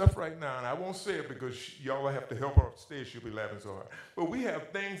have stuff right now, and I won't say it because y'all have to help her upstairs. She'll be laughing so hard. But we have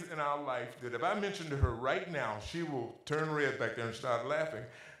things in our life that if I mention to her right now, she will turn red back there and start laughing.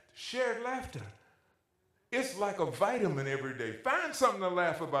 Shared laughter. It's like a vitamin every day. Find something to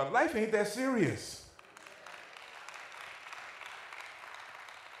laugh about. Life ain't that serious.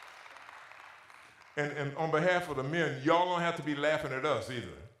 And on behalf of the men, y'all don't have to be laughing at us either.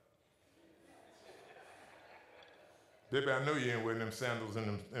 Baby, I know you ain't wearing them sandals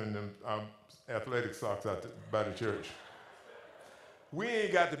and them athletic socks out by the church. We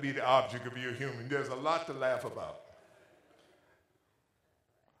ain't got to be the object of your humor. There's a lot to laugh about.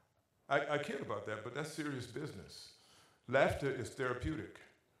 I kid about that, but that's serious business. Laughter is therapeutic.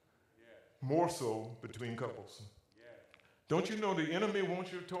 Yeah. More so between couples. Yeah. Don't you know the enemy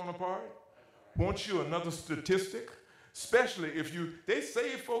wants you torn apart? Wants you another statistic? Especially if they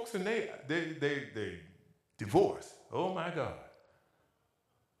save folks and they divorce. Oh my God.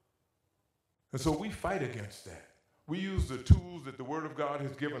 And so we fight against that. We use the tools that the Word of God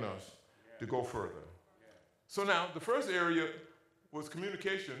has given us to go further. So now, the first area was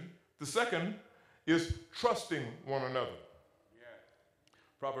communication. The second is trusting one another.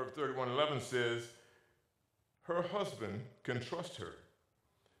 Proverbs 31:11 says, her husband can trust her,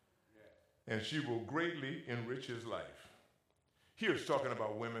 and she will greatly enrich his life. Here it's talking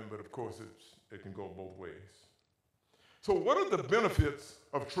about women, but of course it can go both ways. So what are the benefits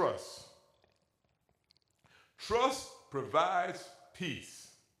of trust? Trust provides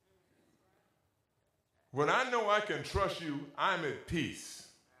peace. When I know I can trust you, I'm at peace.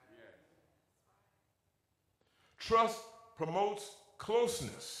 Trust promotes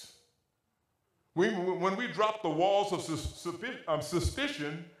closeness. When we drop the walls of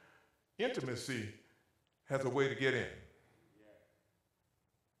suspicion, intimacy has a way to get in.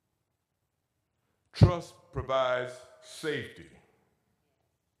 Trust provides safety.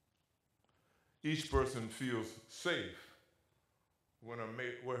 Each person feels safe when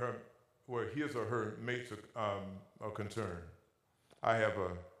where his or her mates are concerned. I have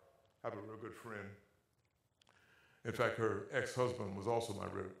a real good friend. In fact, her ex-husband was also my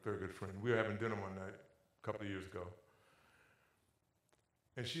very good friend. We were having dinner one night a couple of years ago.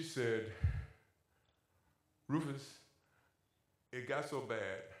 And she said, Rufus, it got so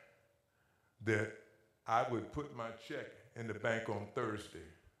bad that I would put my check in the bank on Thursday,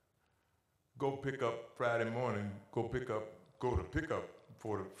 go pick up Friday morning, go to pick up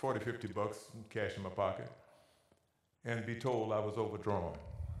for 40, 50 bucks, cash in my pocket, and be told I was overdrawn.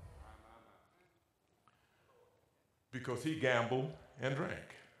 Because he gambled and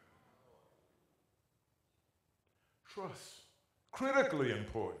drank. Trust, critically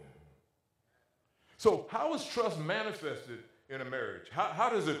important. So how is trust manifested in a marriage? How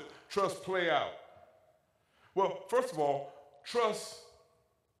does trust play out? Well, first of all, trust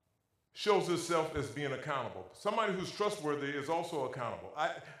shows itself as being accountable. Somebody who's trustworthy is also accountable.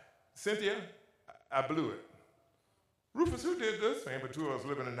 Cynthia, I blew it. Rufus, who did this? Ain't but two of us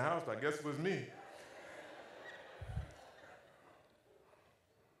living in the house. I guess it was me.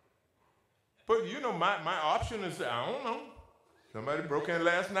 But you know, my option is, I don't know. Somebody broke in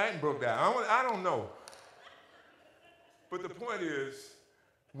last night and broke that. I don't know. But the point is,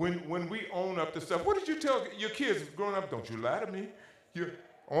 when we own up to stuff, what did you tell your kids growing up? Don't you lie to me. You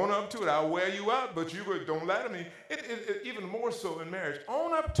own up to it. I'll wear you out, but you don't lie to me. Even more so in marriage.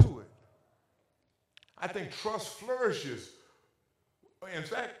 Own up to it. I think trust flourishes. In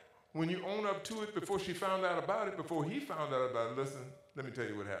fact, when you own up to it before she found out about it, before he found out about it, listen, let me tell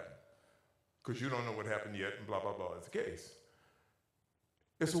you what happened. Because you don't know what happened yet, and blah, blah, blah is the case.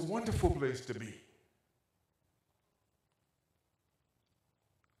 It's a wonderful place to be.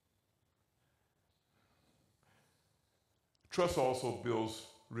 Trust also builds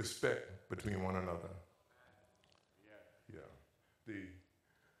respect between one another. Yeah.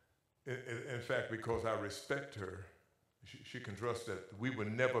 In fact, because I respect her, she can trust that we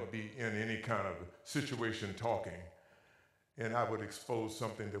would never be in any kind of situation talking, and I would expose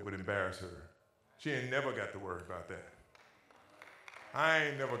something that would embarrass her. She ain't never got to worry about that. I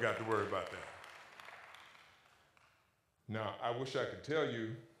ain't never got to worry about that. Now, I wish I could tell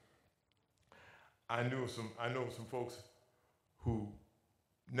you, I know some folks who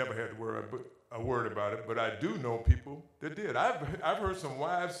never had to worry a word about it, but I do know people that did. I've heard some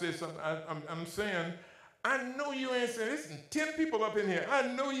wives say something. I'm saying, I know you ain't saying, there's 10 people up in here. I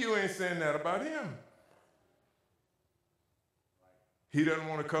know you ain't saying that about him. He doesn't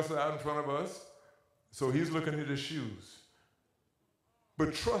want to cuss her out in front of us, so he's looking at his shoes.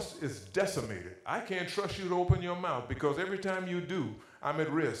 But trust is decimated. I can't trust you to open your mouth because every time you do, I'm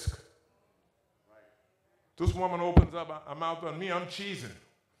at risk. This woman opens up her mouth on me, I'm cheesing.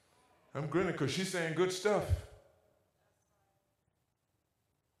 I'm grinning because she's saying good stuff.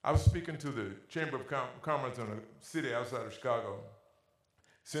 I was speaking to the Chamber of Commerce in a city outside of Chicago.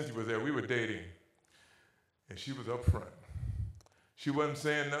 Cynthia was there. We were dating. And she was up front. She wasn't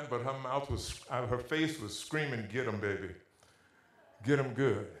saying nothing, but her face was screaming, get him, baby. Get him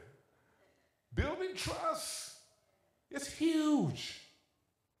good. Building trust is huge.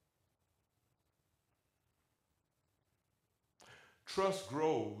 Trust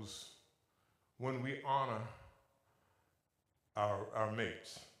grows when we honor our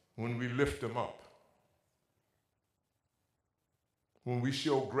mates, when we lift them up, when we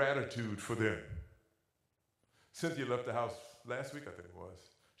show gratitude for them. Cynthia left the house last week, I think it was.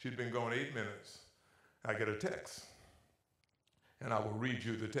 She'd been gone 8 minutes. I get a text, and I will read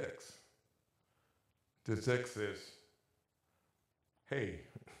you the text. The text says, hey,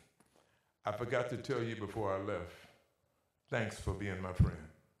 I forgot to tell you before I left. Thanks for being my friend.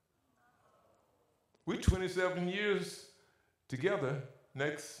 We're 27 years together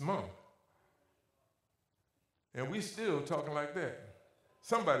next month. And we still talking like that.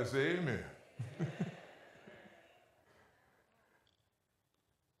 Somebody say amen.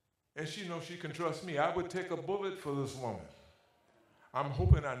 And she knows she can trust me. I would take a bullet for this woman. I'm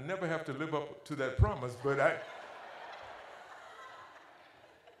hoping I never have to live up to that promise, but I...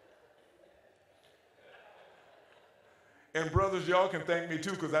 And brothers, y'all can thank me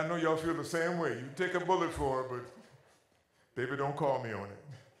too, because I know y'all feel the same way. You take a bullet for her, but baby, don't call me on it.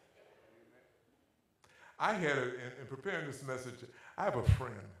 I had, in preparing this message, I have a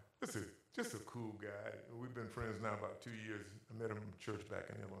friend. Just a cool guy. We've been friends now about 2 years. I met him in church back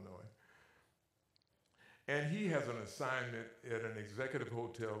in Illinois. And he has an assignment at an executive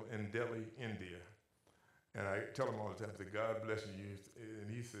hotel in Delhi, India. And I tell him all the time, I say, God bless you.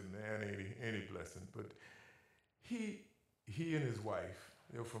 And he said, man, ain't he blessing. But he and his wife,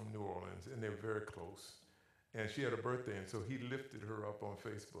 they're from New Orleans, and they're very close. And she had a birthday, and so he lifted her up on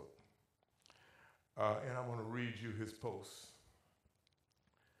Facebook. And I want to read you his post.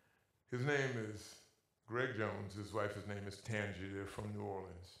 His name is Greg Jones. His wife's name is Tangi. They're from New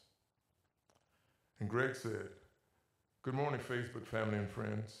Orleans. And Greg said, good morning, Facebook family and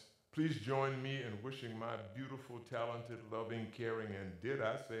friends. Please join me in wishing my beautiful, talented, loving, caring, and did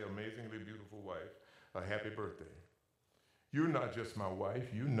I say amazingly beautiful wife a happy birthday. You're not just my wife.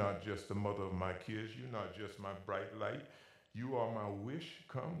 You're not just the mother of my kids. You're not just my bright light. You are my wish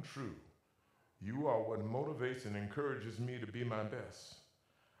come true. You are what motivates and encourages me to be my best.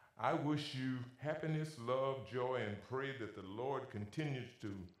 I wish you happiness, love, joy, and pray that the Lord continues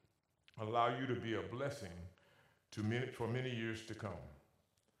to allow you to be a blessing for many years to come.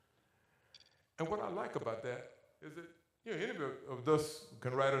 And what I like about that is that any of us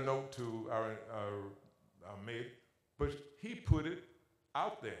can write a note to our mate, but he put it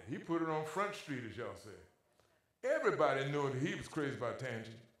out there. He put it on Front Street, as y'all say. Everybody knew that he was crazy about Tangi.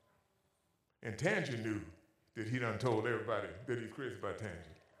 And Tangy knew that he done told everybody that he's crazy about Tangy.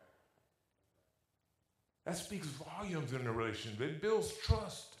 That speaks volumes in the relationship. It builds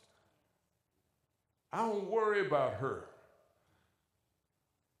trust. I don't worry about her.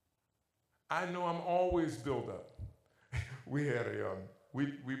 I know I'm always built up. We had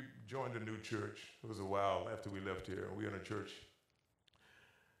we joined a new church. It was a while after we left here, and we were in a church.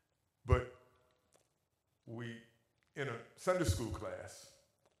 But we, in a Sunday school class,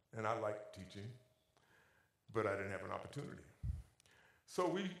 and I liked teaching, but I didn't have an opportunity. So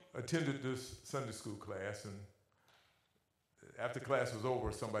we attended this Sunday school class, and after class was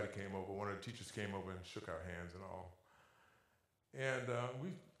over, somebody came over. One of the teachers came over and shook our hands and all. And we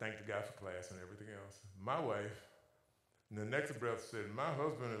thanked the guy for class and everything else. My wife, in the next breath, said, "My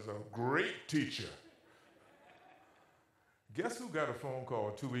husband is a great teacher." Guess who got a phone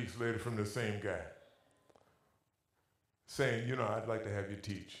call 2 weeks later from the same guy saying, "You know, I'd like to have you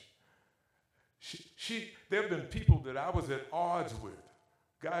teach." There have been people that I was at odds with.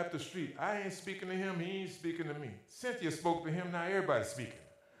 Guy up the street, I ain't speaking to him, he ain't speaking to me. Cynthia spoke to him, now everybody's speaking.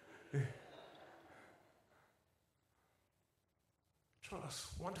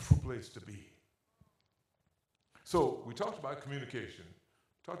 Trust, wonderful place to be. So we talked about communication,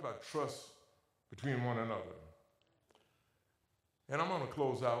 talked about trust between one another. And I'm going to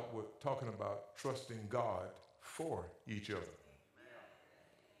close out with talking about trusting God for each other.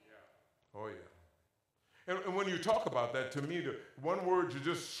 Oh, yeah. And when you talk about that, to me, the one word that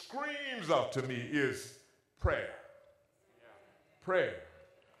just screams out to me is prayer. Prayer.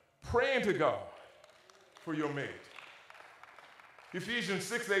 Praying to God for your mate. Ephesians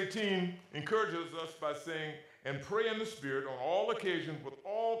 6:18 encourages us by saying, "And pray in the Spirit on all occasions with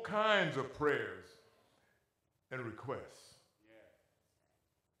all kinds of prayers and requests."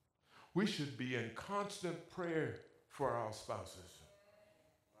 We should be in constant prayer for our spouses.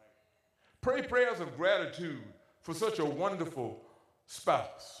 Pray prayers of gratitude for such a wonderful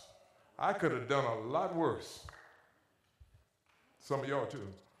spouse. I could have done a lot worse. Some of y'all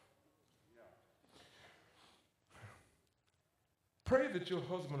too. Pray that your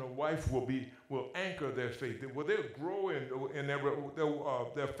husband or wife will anchor their faith, will they grow in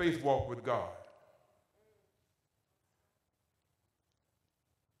their faith walk with God.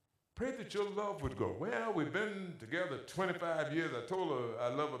 Pray that your love would grow. Well, we've been together 25 years. I told her I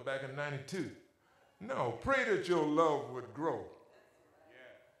love her back in 92. No, pray that your love would grow.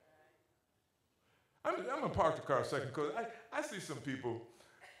 I'm going to park the car a second because I see some people,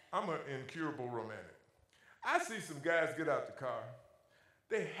 I'm an incurable romantic. I see some guys get out the car.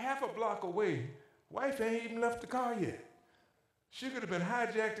 They half a block away. Wife ain't even left the car yet. She could have been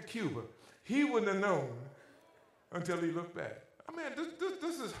hijacked to Cuba. He wouldn't have known until he looked back. I mean,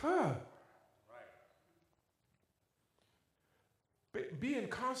 this is her. Right. Be in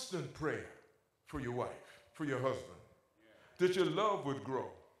constant prayer for your wife, for your husband, that your love would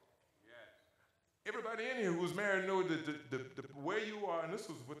grow. Everybody in here who's married knows that where you are, and this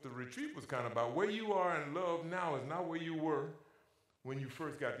was what the retreat was kind of about, where you are in love now is not where you were when you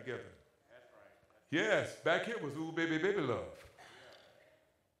first got together. That's right. Yes, back here was ooh, baby, baby love.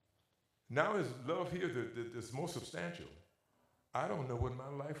 Now is love here that's more substantial. I don't know what my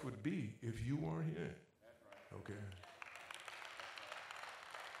life would be if you weren't here. That's right. Okay.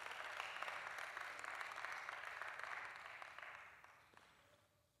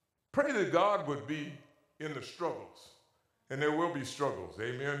 Pray that God would be in the struggles. And there will be struggles.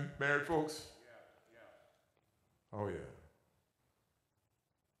 Amen, married folks? Yeah. Oh, yeah.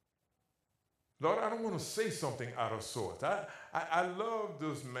 Lord, I don't want to say something out of sorts. I love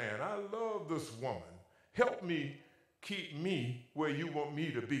this man. I love this woman. Help me keep me where you want me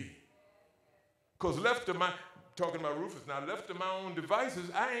to be. Because left to my, talking about Rufus now, left to my own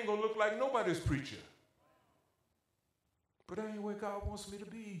devices, I ain't going to look like nobody's preacher. But that ain't where God wants me to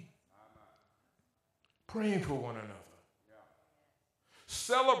be. Praying for one another.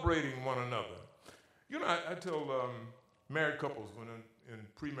 Celebrating one another. You know, I tell married couples when in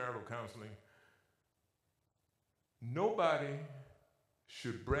premarital counseling, nobody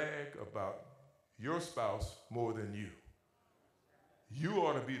should brag about your spouse more than you. You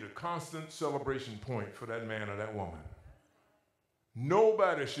ought to be the constant celebration point for that man or that woman.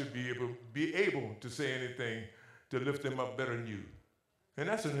 Nobody should be able to say anything to lift them up better than you. And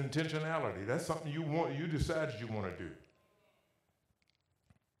that's an intentionality. That's something you decided you want to do.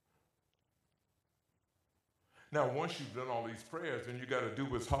 Now, once you've done all these prayers, then you got to do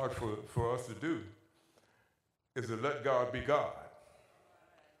what's hard for us to do, is to let God be God.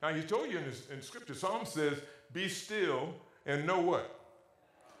 Now, he told you in Scripture, Psalm says, be still and know what?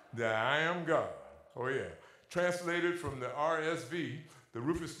 That I am God. Oh, yeah. Translated from the RSV, the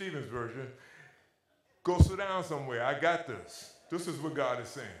Rufus Stevens version. Go sit down somewhere. I got this. This is what God is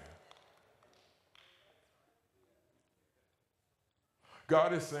saying.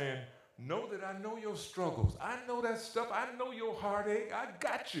 God is saying, know that I know your struggles. I know that stuff. I know your heartache. I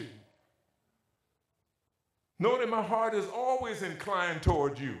got you. Know that my heart is always inclined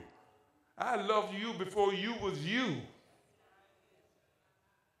toward you. I loved you before you was you.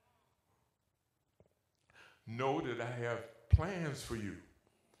 Know that I have plans for you.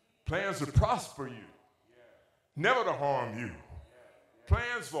 Plans to prosper you. Never to harm you.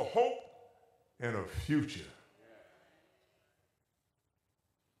 Plans for hope and a future.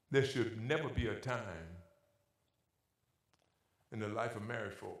 There should never be a time in the life of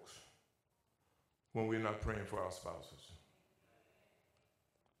married folks when we're not praying for our spouses.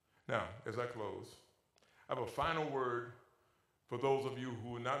 Now, as I close, I have a final word for those of you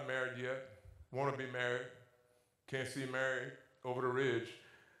who are not married yet, want to be married, can't see married over the ridge,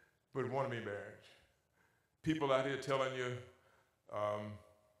 but want to be married. People out here telling you,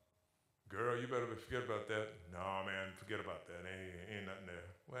 girl, you better forget about that. No, man, forget about that. Ain't nothing there.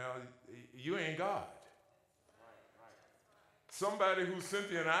 Well, you ain't God. Somebody who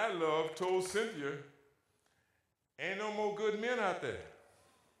Cynthia and I love told Cynthia, ain't no more good men out there.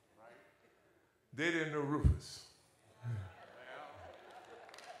 They didn't know Rufus.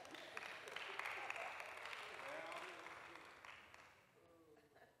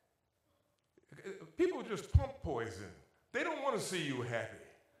 People just pump poison. They don't want to see you happy.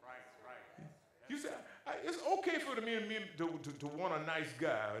 You say, it's okay for me to want a nice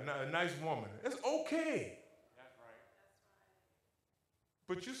guy, a nice woman. It's okay. That's right.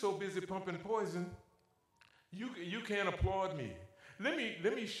 But you're so busy pumping poison, you can't applaud me. Let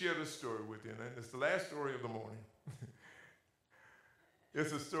me share this story with you, and it's the last story of the morning.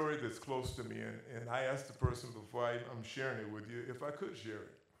 It's a story that's close to me, and I asked the person before I'm sharing it with you if I could share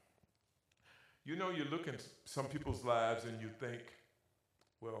it. You know, you look at some people's lives and you think,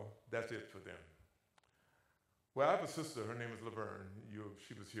 well, that's it for them. Well, I have a sister, her name is Laverne.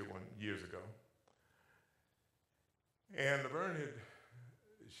 She was here years ago. And Laverne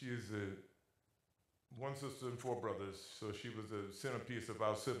she's one sister and 4 brothers, so she was the centerpiece of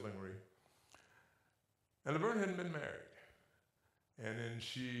our siblingry. And Laverne hadn't been married. And then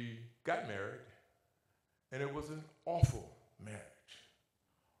she got married, and it was an awful marriage.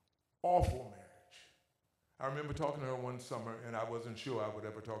 Awful marriage. I remember talking to her one summer, and I wasn't sure I would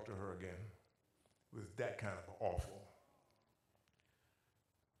ever talk to her again. It was that kind of awful.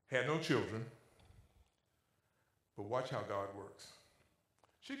 Had no children, but watch how God works.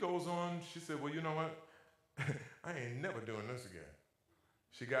 She goes on, she said, well, you know what? I ain't never doing this again.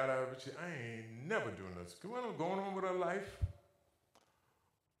 She got out of it, I ain't never doing this. What was going on with her life?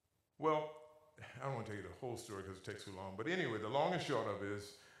 Well, I don't want to tell you the whole story because it takes too long, but anyway, the long and short of it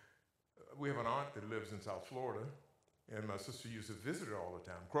is, we have an aunt that lives in South Florida, and my sister used to visit her all the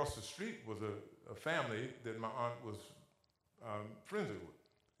time. Across the street was a family that my aunt was friends with,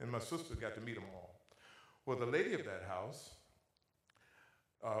 and my sister got to meet them all. Well, the lady of that house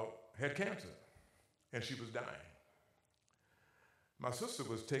had cancer, and she was dying. My sister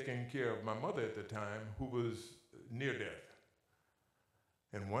was taking care of my mother at the time, who was near death.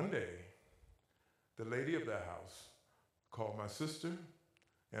 And one day, the lady of that house called my sister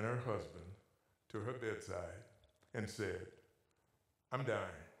and her husband to her bedside and said, I'm dying,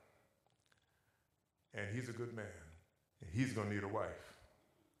 and he's a good man, and he's gonna need a wife.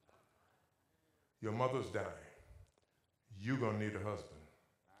 Your mother's dying, you're gonna need a husband.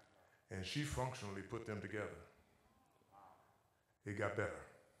 And she functionally put them together. It got better.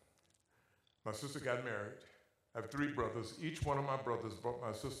 My sister got married. I have 3 brothers. Each one of my brothers brought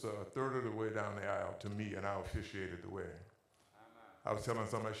my sister a third of the way down the aisle to me, and I officiated the wedding. I was telling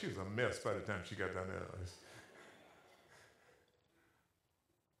somebody she was a mess by the time she got down there.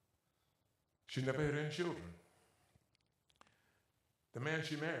 She never had any children. The man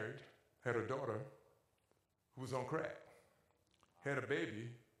she married had a daughter who was on crack, had a baby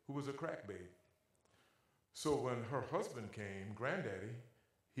who was a crack baby. So when her husband came, granddaddy,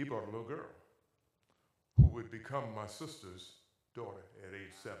 he brought a little girl who would become my sister's daughter at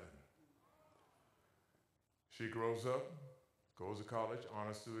age 7. She grows up, goes to college,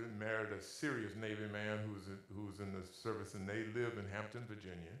 honor student, married a serious Navy man who's in the service, and they live in Hampton,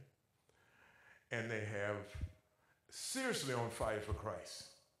 Virginia. And they have, seriously on fire for Christ.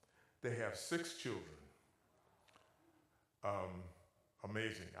 They have 6 children.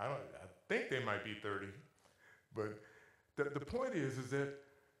 Amazing. I think they might be 30, but the point is that,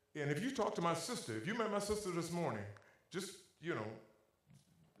 and if you talk to my sister, if you met my sister this morning, just,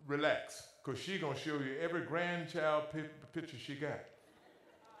 relax, because she's going to show you every grandchild picture she got.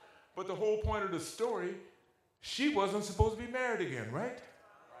 But the whole point of the story, she wasn't supposed to be married again, right?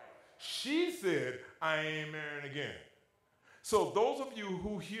 She said, I ain't marrying again. So those of you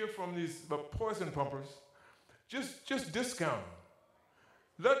who hear from these poison pumpers, just discount them.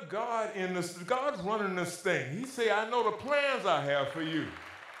 Let God in this, God's running this thing. He say, I know the plans I have for you.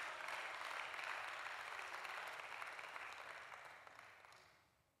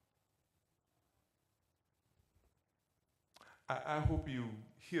 I hope you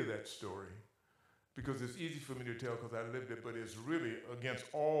hear that story, because it's easy for me to tell because I lived it, but it's really against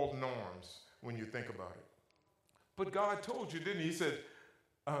all norms when you think about it. But God told you, didn't he? He said,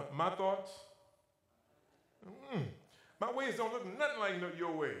 my thoughts, my ways don't look nothing like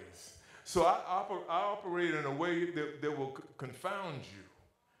your ways. So I operate in a way that will confound you.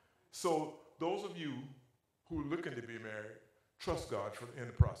 So those of you who are looking to be married, trust God in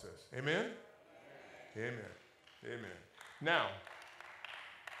the process. Amen? Amen. Amen. Now,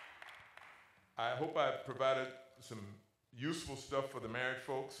 I hope I provided some useful stuff for the married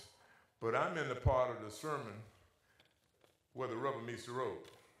folks, but I'm in the part of the sermon where the rubber meets the road.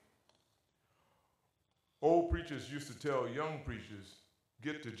 Old preachers used to tell young preachers,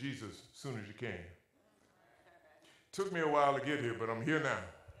 get to Jesus as soon as you can. Took me a while to get here, but I'm here now.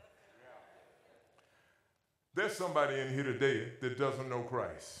 There's somebody in here today that doesn't know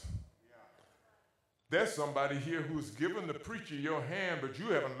Christ. There's somebody here who's given the preacher your hand, but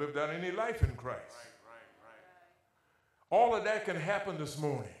you haven't lived out any life in Christ. All of that can happen this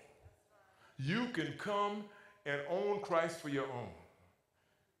morning. You can come and own Christ for your own.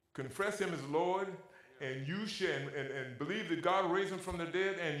 Confess him as Lord, and you shall, and believe that God raised him from the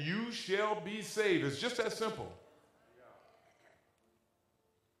dead, and you shall be saved. It's just that simple.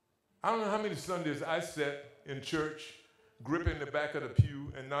 I don't know how many Sundays I sat in church, gripping the back of the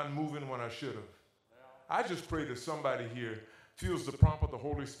pew and not moving when I should have. I just pray that somebody here feels the prompt of the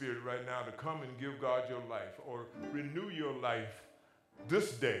Holy Spirit right now to come and give God your life or renew your life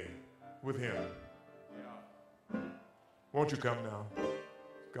this day with him. Won't you come now?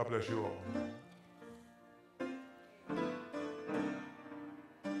 God bless you all.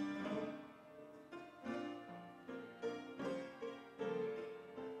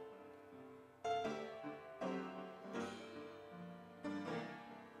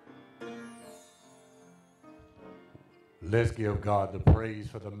 Let's give God the praise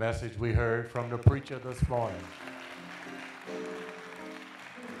for the message we heard from the preacher this morning.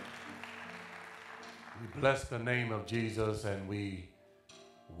 We bless the name of Jesus and we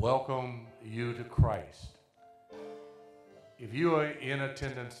welcome you to Christ. If you are in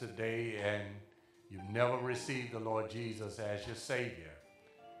attendance today and you've never received the Lord Jesus as your Savior,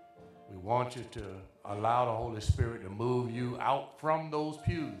 we want you to allow the Holy Spirit to move you out from those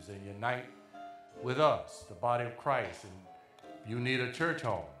pews and unite with us, the body of Christ. And you need a church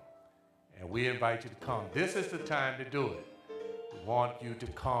home, and we invite you to come. This is the time to do it. We want you to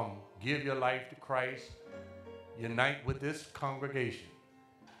come, give your life to Christ, unite with this congregation.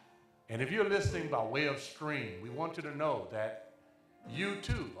 And if you're listening by way of stream, we want you to know that you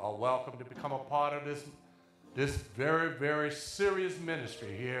too are welcome to become a part of this very, very serious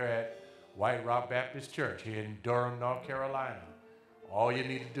ministry here at White Rock Baptist Church here in Durham, North Carolina. All you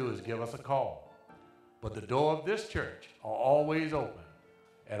need to do is give us a call. But the door of this church are always open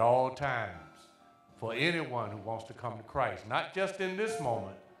at all times for anyone who wants to come to Christ. Not just in this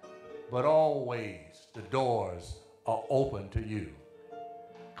moment, but always the doors are open to you.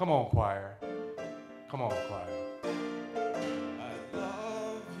 Come on, choir. Come on, choir. I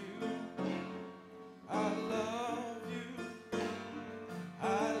love you. I love you.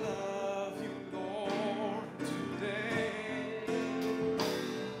 I love you, Lord, today.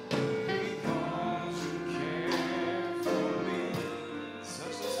 Because you care for me such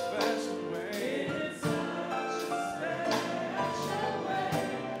a special way. In such a special way.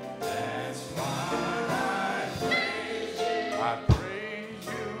 That's why I praise you. I praise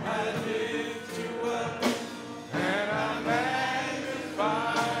you. I lift you up.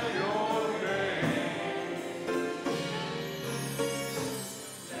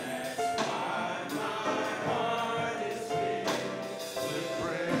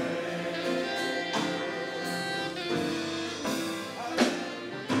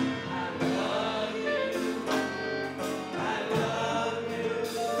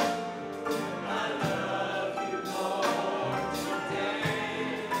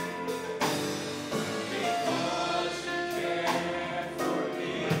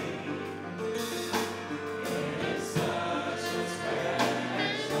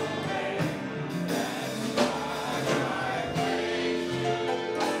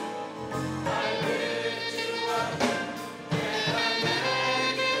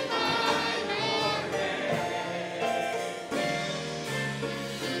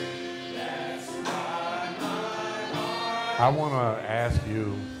 I want to ask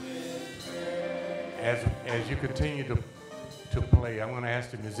you, as you continue to play, I'm going to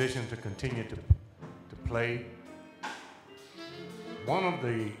ask the musicians to continue to play. One of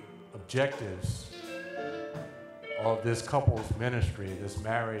the objectives of this couple's ministry, this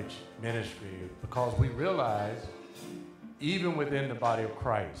marriage ministry, because we realize even within the body of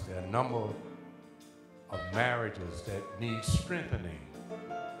Christ, there are a number of marriages that need strengthening.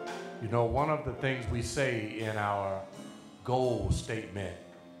 You know, one of the things we say in our goal statement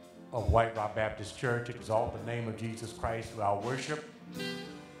of White Rock Baptist Church, exalt the name of Jesus Christ through our worship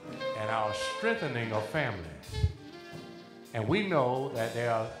and our strengthening of families. And we know that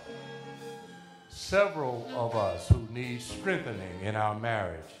there are several of us who need strengthening in our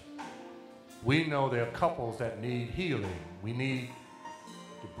marriage. We know there are couples that need healing. We need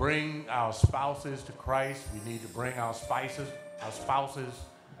to bring our spouses to Christ. We need to bring our spouses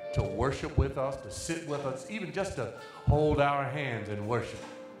to worship with us, to sit with us, even just to hold our hands in worship.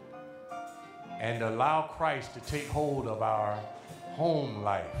 And allow Christ to take hold of our home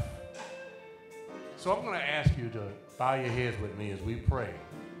life. So I'm going to ask you to bow your heads with me as we pray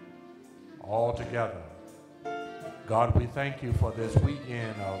all together. God, we thank you for this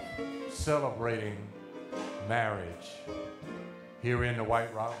weekend of celebrating marriage here in the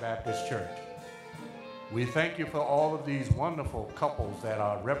White Rock Baptist Church. We thank you for all of these wonderful couples that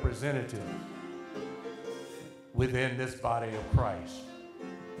are representative within this body of Christ.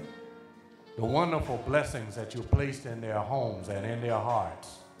 The wonderful blessings that you placed in their homes and in their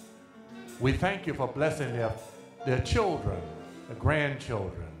hearts. We thank you for blessing their children, the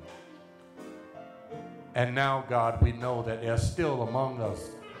grandchildren. And now, God, we know that there are still among us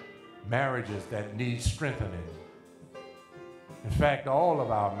marriages that need strengthening. In fact, all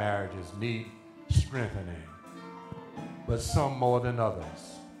of our marriages need strengthening, but some more than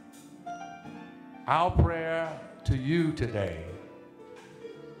others. Our prayer to you today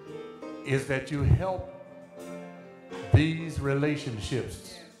is that you help these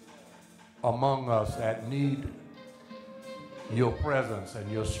relationships among us that need your presence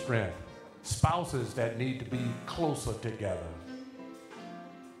and your strength. Spouses that need to be closer together.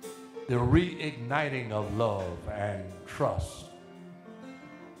 The reigniting of love and trust.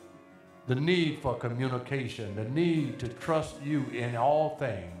 The need for communication, the need to trust you in all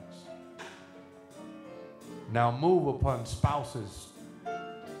things. Now move upon spouses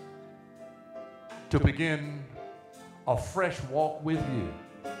to begin a fresh walk with you.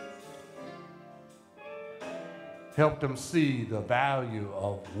 Help them see the value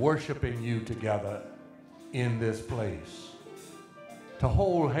of worshiping you together in this place. To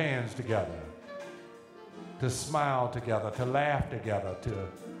hold hands together, to smile together, to laugh together, to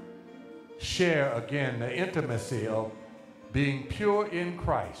share again the intimacy of being pure in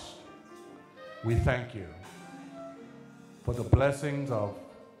Christ. We thank you for the blessings of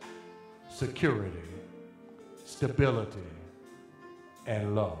security, stability,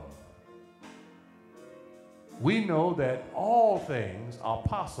 and love. We know that all things are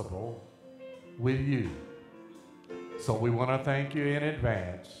possible with you. So we want to thank you in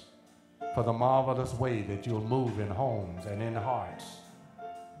advance for the marvelous way that you'll move in homes and in hearts.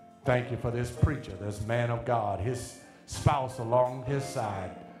 Thank you for this preacher, this man of God, his spouse along his side,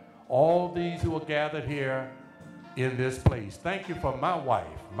 all these who are gathered here in this place. Thank you for my wife,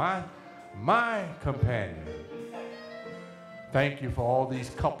 my companion. Thank you for all these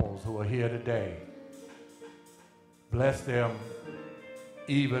couples who are here today. Bless them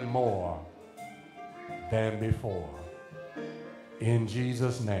even more than before. In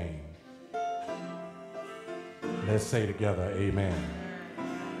Jesus' name, let's say together, amen.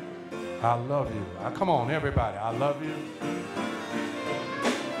 I love you. Come on, everybody. I love you.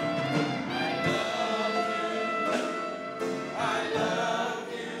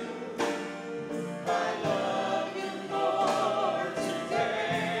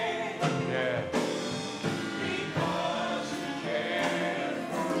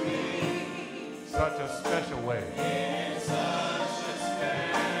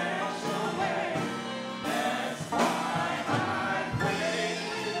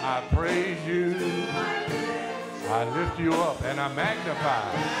 I lift you up and I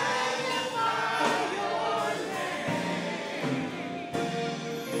magnify.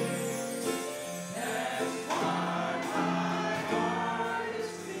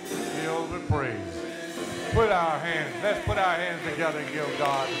 Filled with praise. Let's put our hands together and give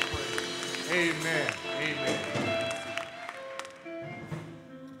God the praise. Amen. Amen.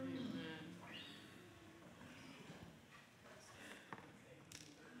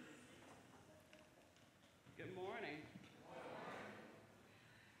 Good morning.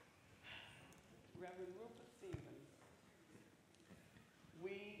 Reverend Rufus Stevens.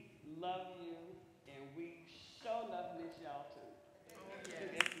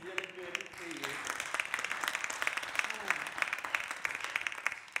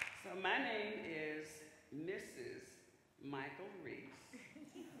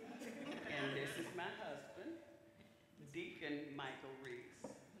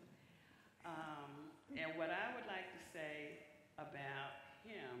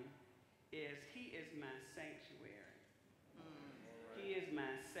 my sanctuary. He is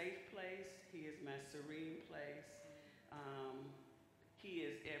my safe place. He is my serene place. He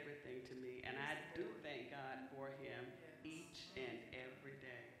is everything to me, and I do thank God for him each and every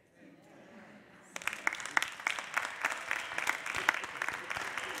day.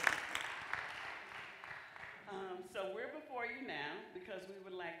 So we're before you now because we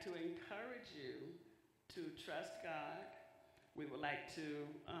would like to encourage you to trust God. We would like to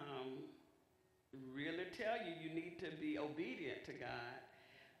really tell you you need to be obedient to God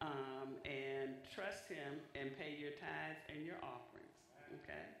and trust him and pay your tithes and your offerings,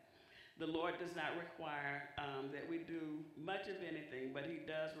 okay? The Lord does not require that we do much of anything, but he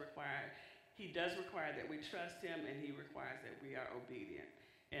does require that we trust him, and he requires that we are obedient.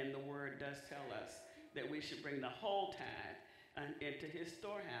 And the word does tell us that we should bring the whole tithe into his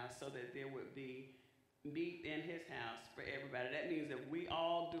storehouse so that there would be meat in his house for everybody. That means that we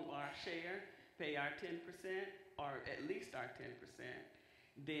all do our share, pay our 10%, or at least our 10%,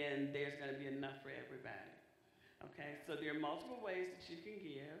 then there's going to be enough for everybody. Okay, so there are multiple ways that you can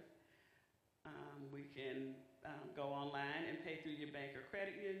give. We can go online and pay through your bank or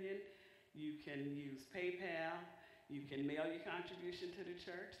credit union. You can use PayPal. You can mail your contribution to the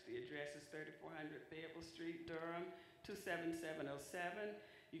church. The address is 3400 Fayetteville Street, Durham, 27707.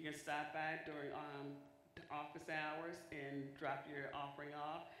 You can stop by during office hours and drop your offering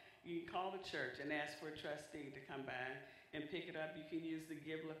off. You can call the church and ask for a trustee to come by and pick it up. You can use the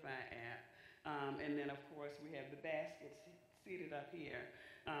Givelify app. And then, of course, we have the baskets seated up here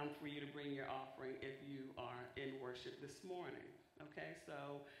for you to bring your offering if you are in worship this morning. Okay,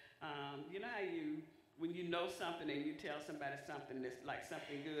 so you know how when you know something and you tell somebody something that's like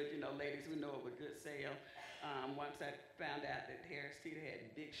something good, you know, ladies, we know of a good sale. Once I found out that Harris Teeter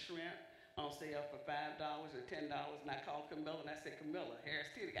had big shrimp on sale for $5 or $10, and I called Camilla and I said, Camilla, Harris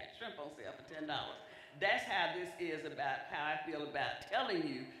Teeter got shrimp on sale for $10. That's how this is about how I feel about telling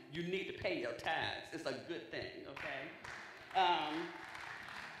you you need to pay your tithes. It's a good thing, okay?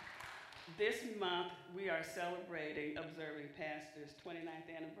 This month, we are observing Pastor's 29th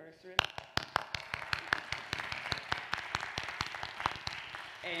anniversary.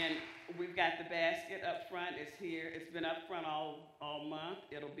 And we've got the basket up front. It's here. It's been up front all month.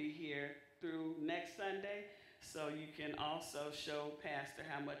 It'll be here through next Sunday. So you can also show Pastor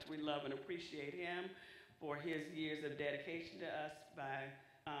how much we love and appreciate him for his years of dedication to us by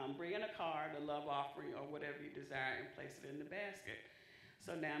bringing a card, a love offering, or whatever you desire, and place it in the basket.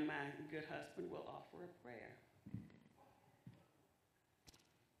 So now my good husband will offer a prayer.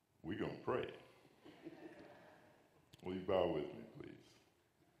 We're going to pray. Will you bow with me, please?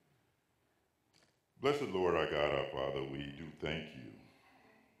 Blessed Lord, our God, our Father, we do thank you.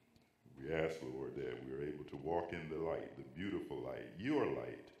 We ask, Lord, that we're able to walk in the light, the beautiful light, your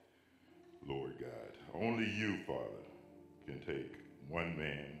light, Lord God. Only you, Father, can take one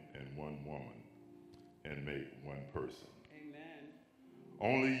man and one woman and make one person. Amen.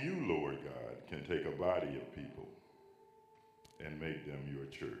 Only you, Lord God, can take a body of people and make them your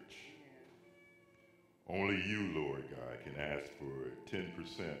church. Only you, Lord God, can ask for 10%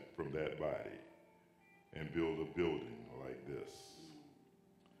 from that body and build a building like this.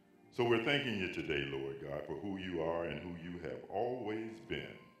 So we're thanking you today, Lord God, for who you are and who you have always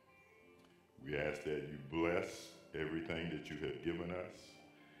been. We ask that you bless everything that you have given us,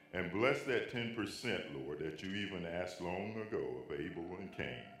 and bless that 10%, Lord, that you even asked long ago of Abel and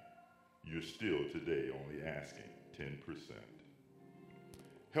Cain. You're still today only asking 10%.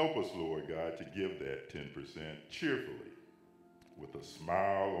 Help us, Lord God, to give that 10% cheerfully, with a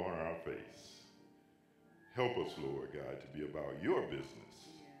smile on our face. Help us, Lord God, to be about your business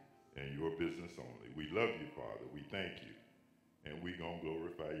and your business only. We love you, Father. We thank you. And we're going to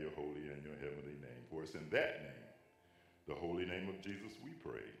glorify your holy and your heavenly name. For it's in that name, the holy name of Jesus, we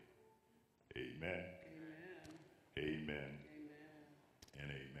pray. Amen. Amen. Amen. Amen.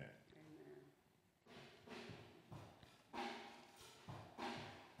 And amen.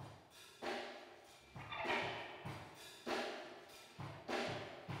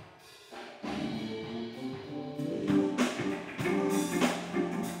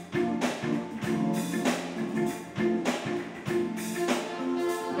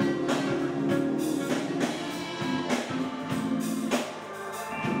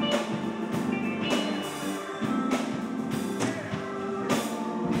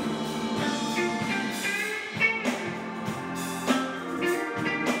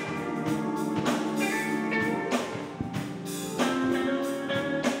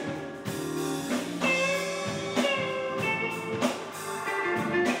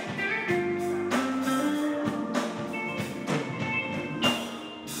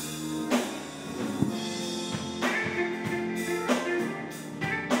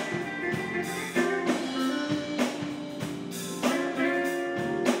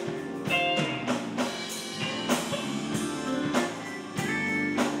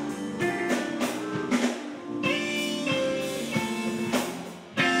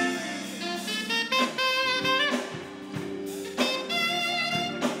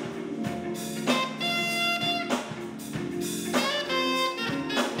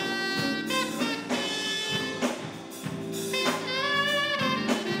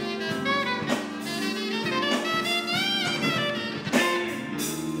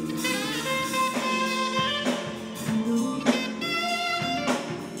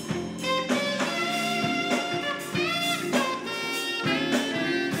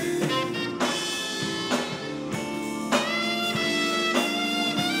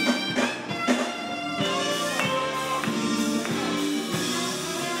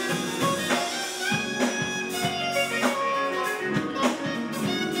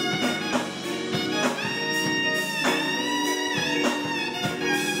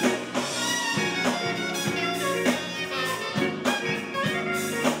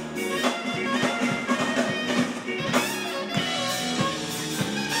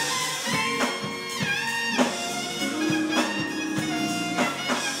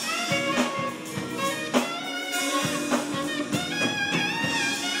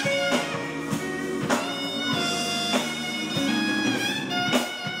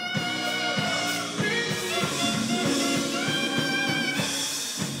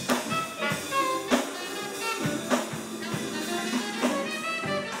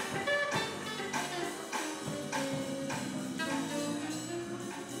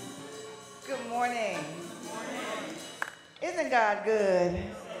 God good?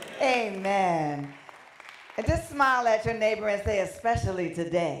 Amen. And just smile at your neighbor and say, especially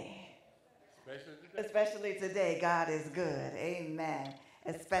today. Especially today, God is good. Amen.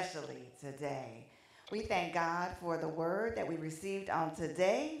 Especially today. We thank God for the word that we received on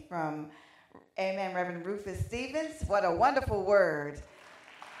today from, amen, Reverend Rufus Stevens. What a wonderful word.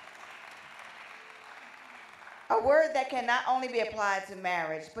 A word that can not only be applied to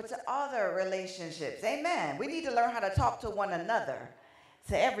marriage, but to other relationships. Amen. We need to learn how to talk to one another,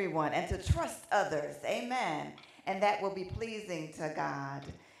 to everyone, and to trust others. Amen. And that will be pleasing to God.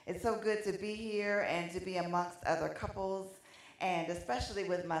 It's so good to be here and to be amongst other couples, and especially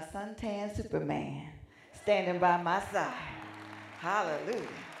with my suntan Superman standing by my side. Hallelujah.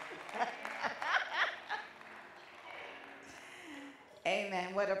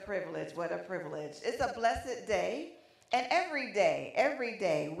 Amen. What a privilege. What a privilege. It's a blessed day. And every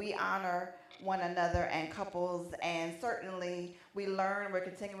day, we honor one another and couples. And certainly we learn, we're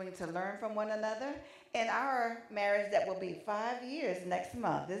continuing to learn from one another. In our marriage, that will be 5 years next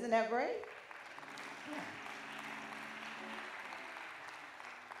month. Isn't that great? Yeah.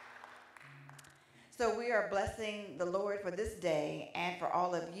 So we are blessing the Lord for this day and for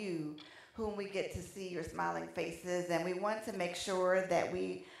all of you whom we get to see your smiling faces. And we want to make sure that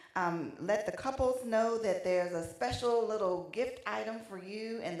we let the couples know that there's a special little gift item for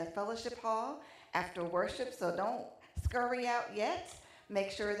you in the fellowship hall after worship. So don't scurry out yet.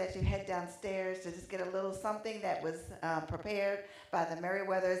 Make sure that you head downstairs to just get a little something that was prepared by the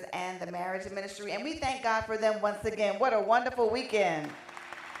Merriweathers and the marriage ministry. And we thank God for them once again. What a wonderful weekend.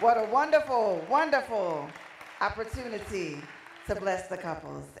 What a wonderful, wonderful opportunity to bless the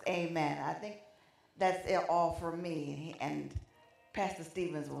couples. Amen. I think that's it all for me. And Pastor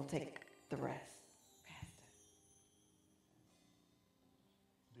Stevens will take the rest. Pastor.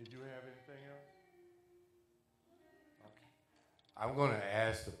 Did you have anything else? Okay. I'm going to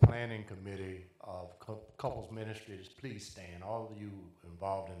ask the planning committee of couples ministries, please stand. All of you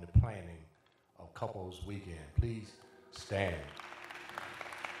involved in the planning of couples weekend, please stand.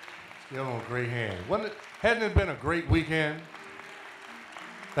 Give them a great hand. Hasn't it been a great weekend?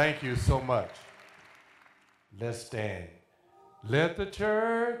 Thank you so much. Let's stand. Let the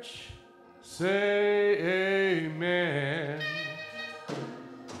church say amen.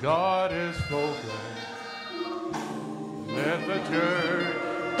 God has spoken. Let the church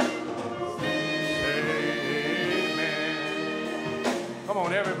say amen. Come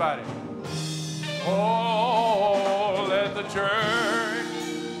on, everybody. Oh, let the church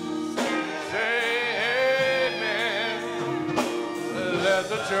say amen. Let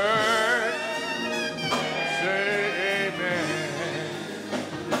the church say amen.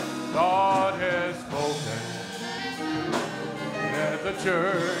 God has spoken. Let the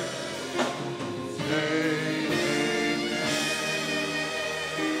church say amen.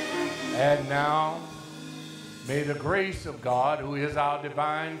 And now, may the grace of God, who is our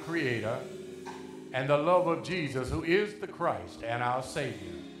divine creator, and the love of Jesus, who is the Christ and our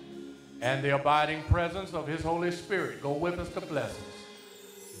Savior, and the abiding presence of his Holy Spirit go with us to bless us.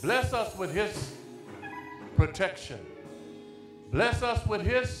 Bless us with his protection. Bless us with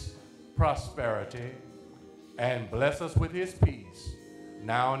his prosperity. And bless us with his peace,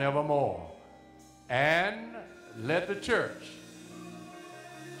 now and evermore. And let the church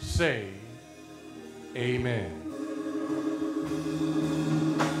say amen.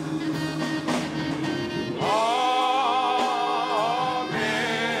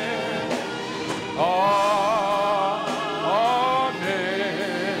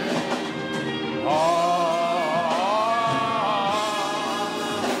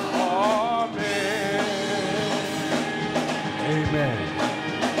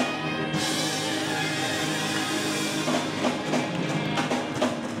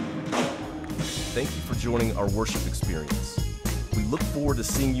 Thank you for joining our worship experience. We look forward to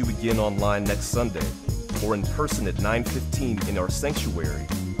seeing you again online next Sunday or in person at 9:15 in our sanctuary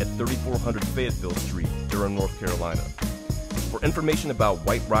at 3400 Fayetteville Street, Durham, North Carolina. For information about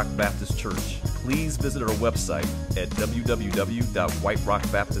White Rock Baptist Church, please visit our website at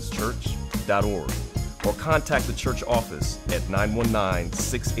www.whiterockbaptistchurch.org or contact the church office at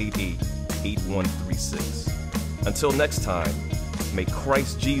 919-688-8136. Until next time, may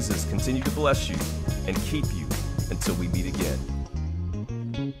Christ Jesus continue to bless you and keep you until we meet again.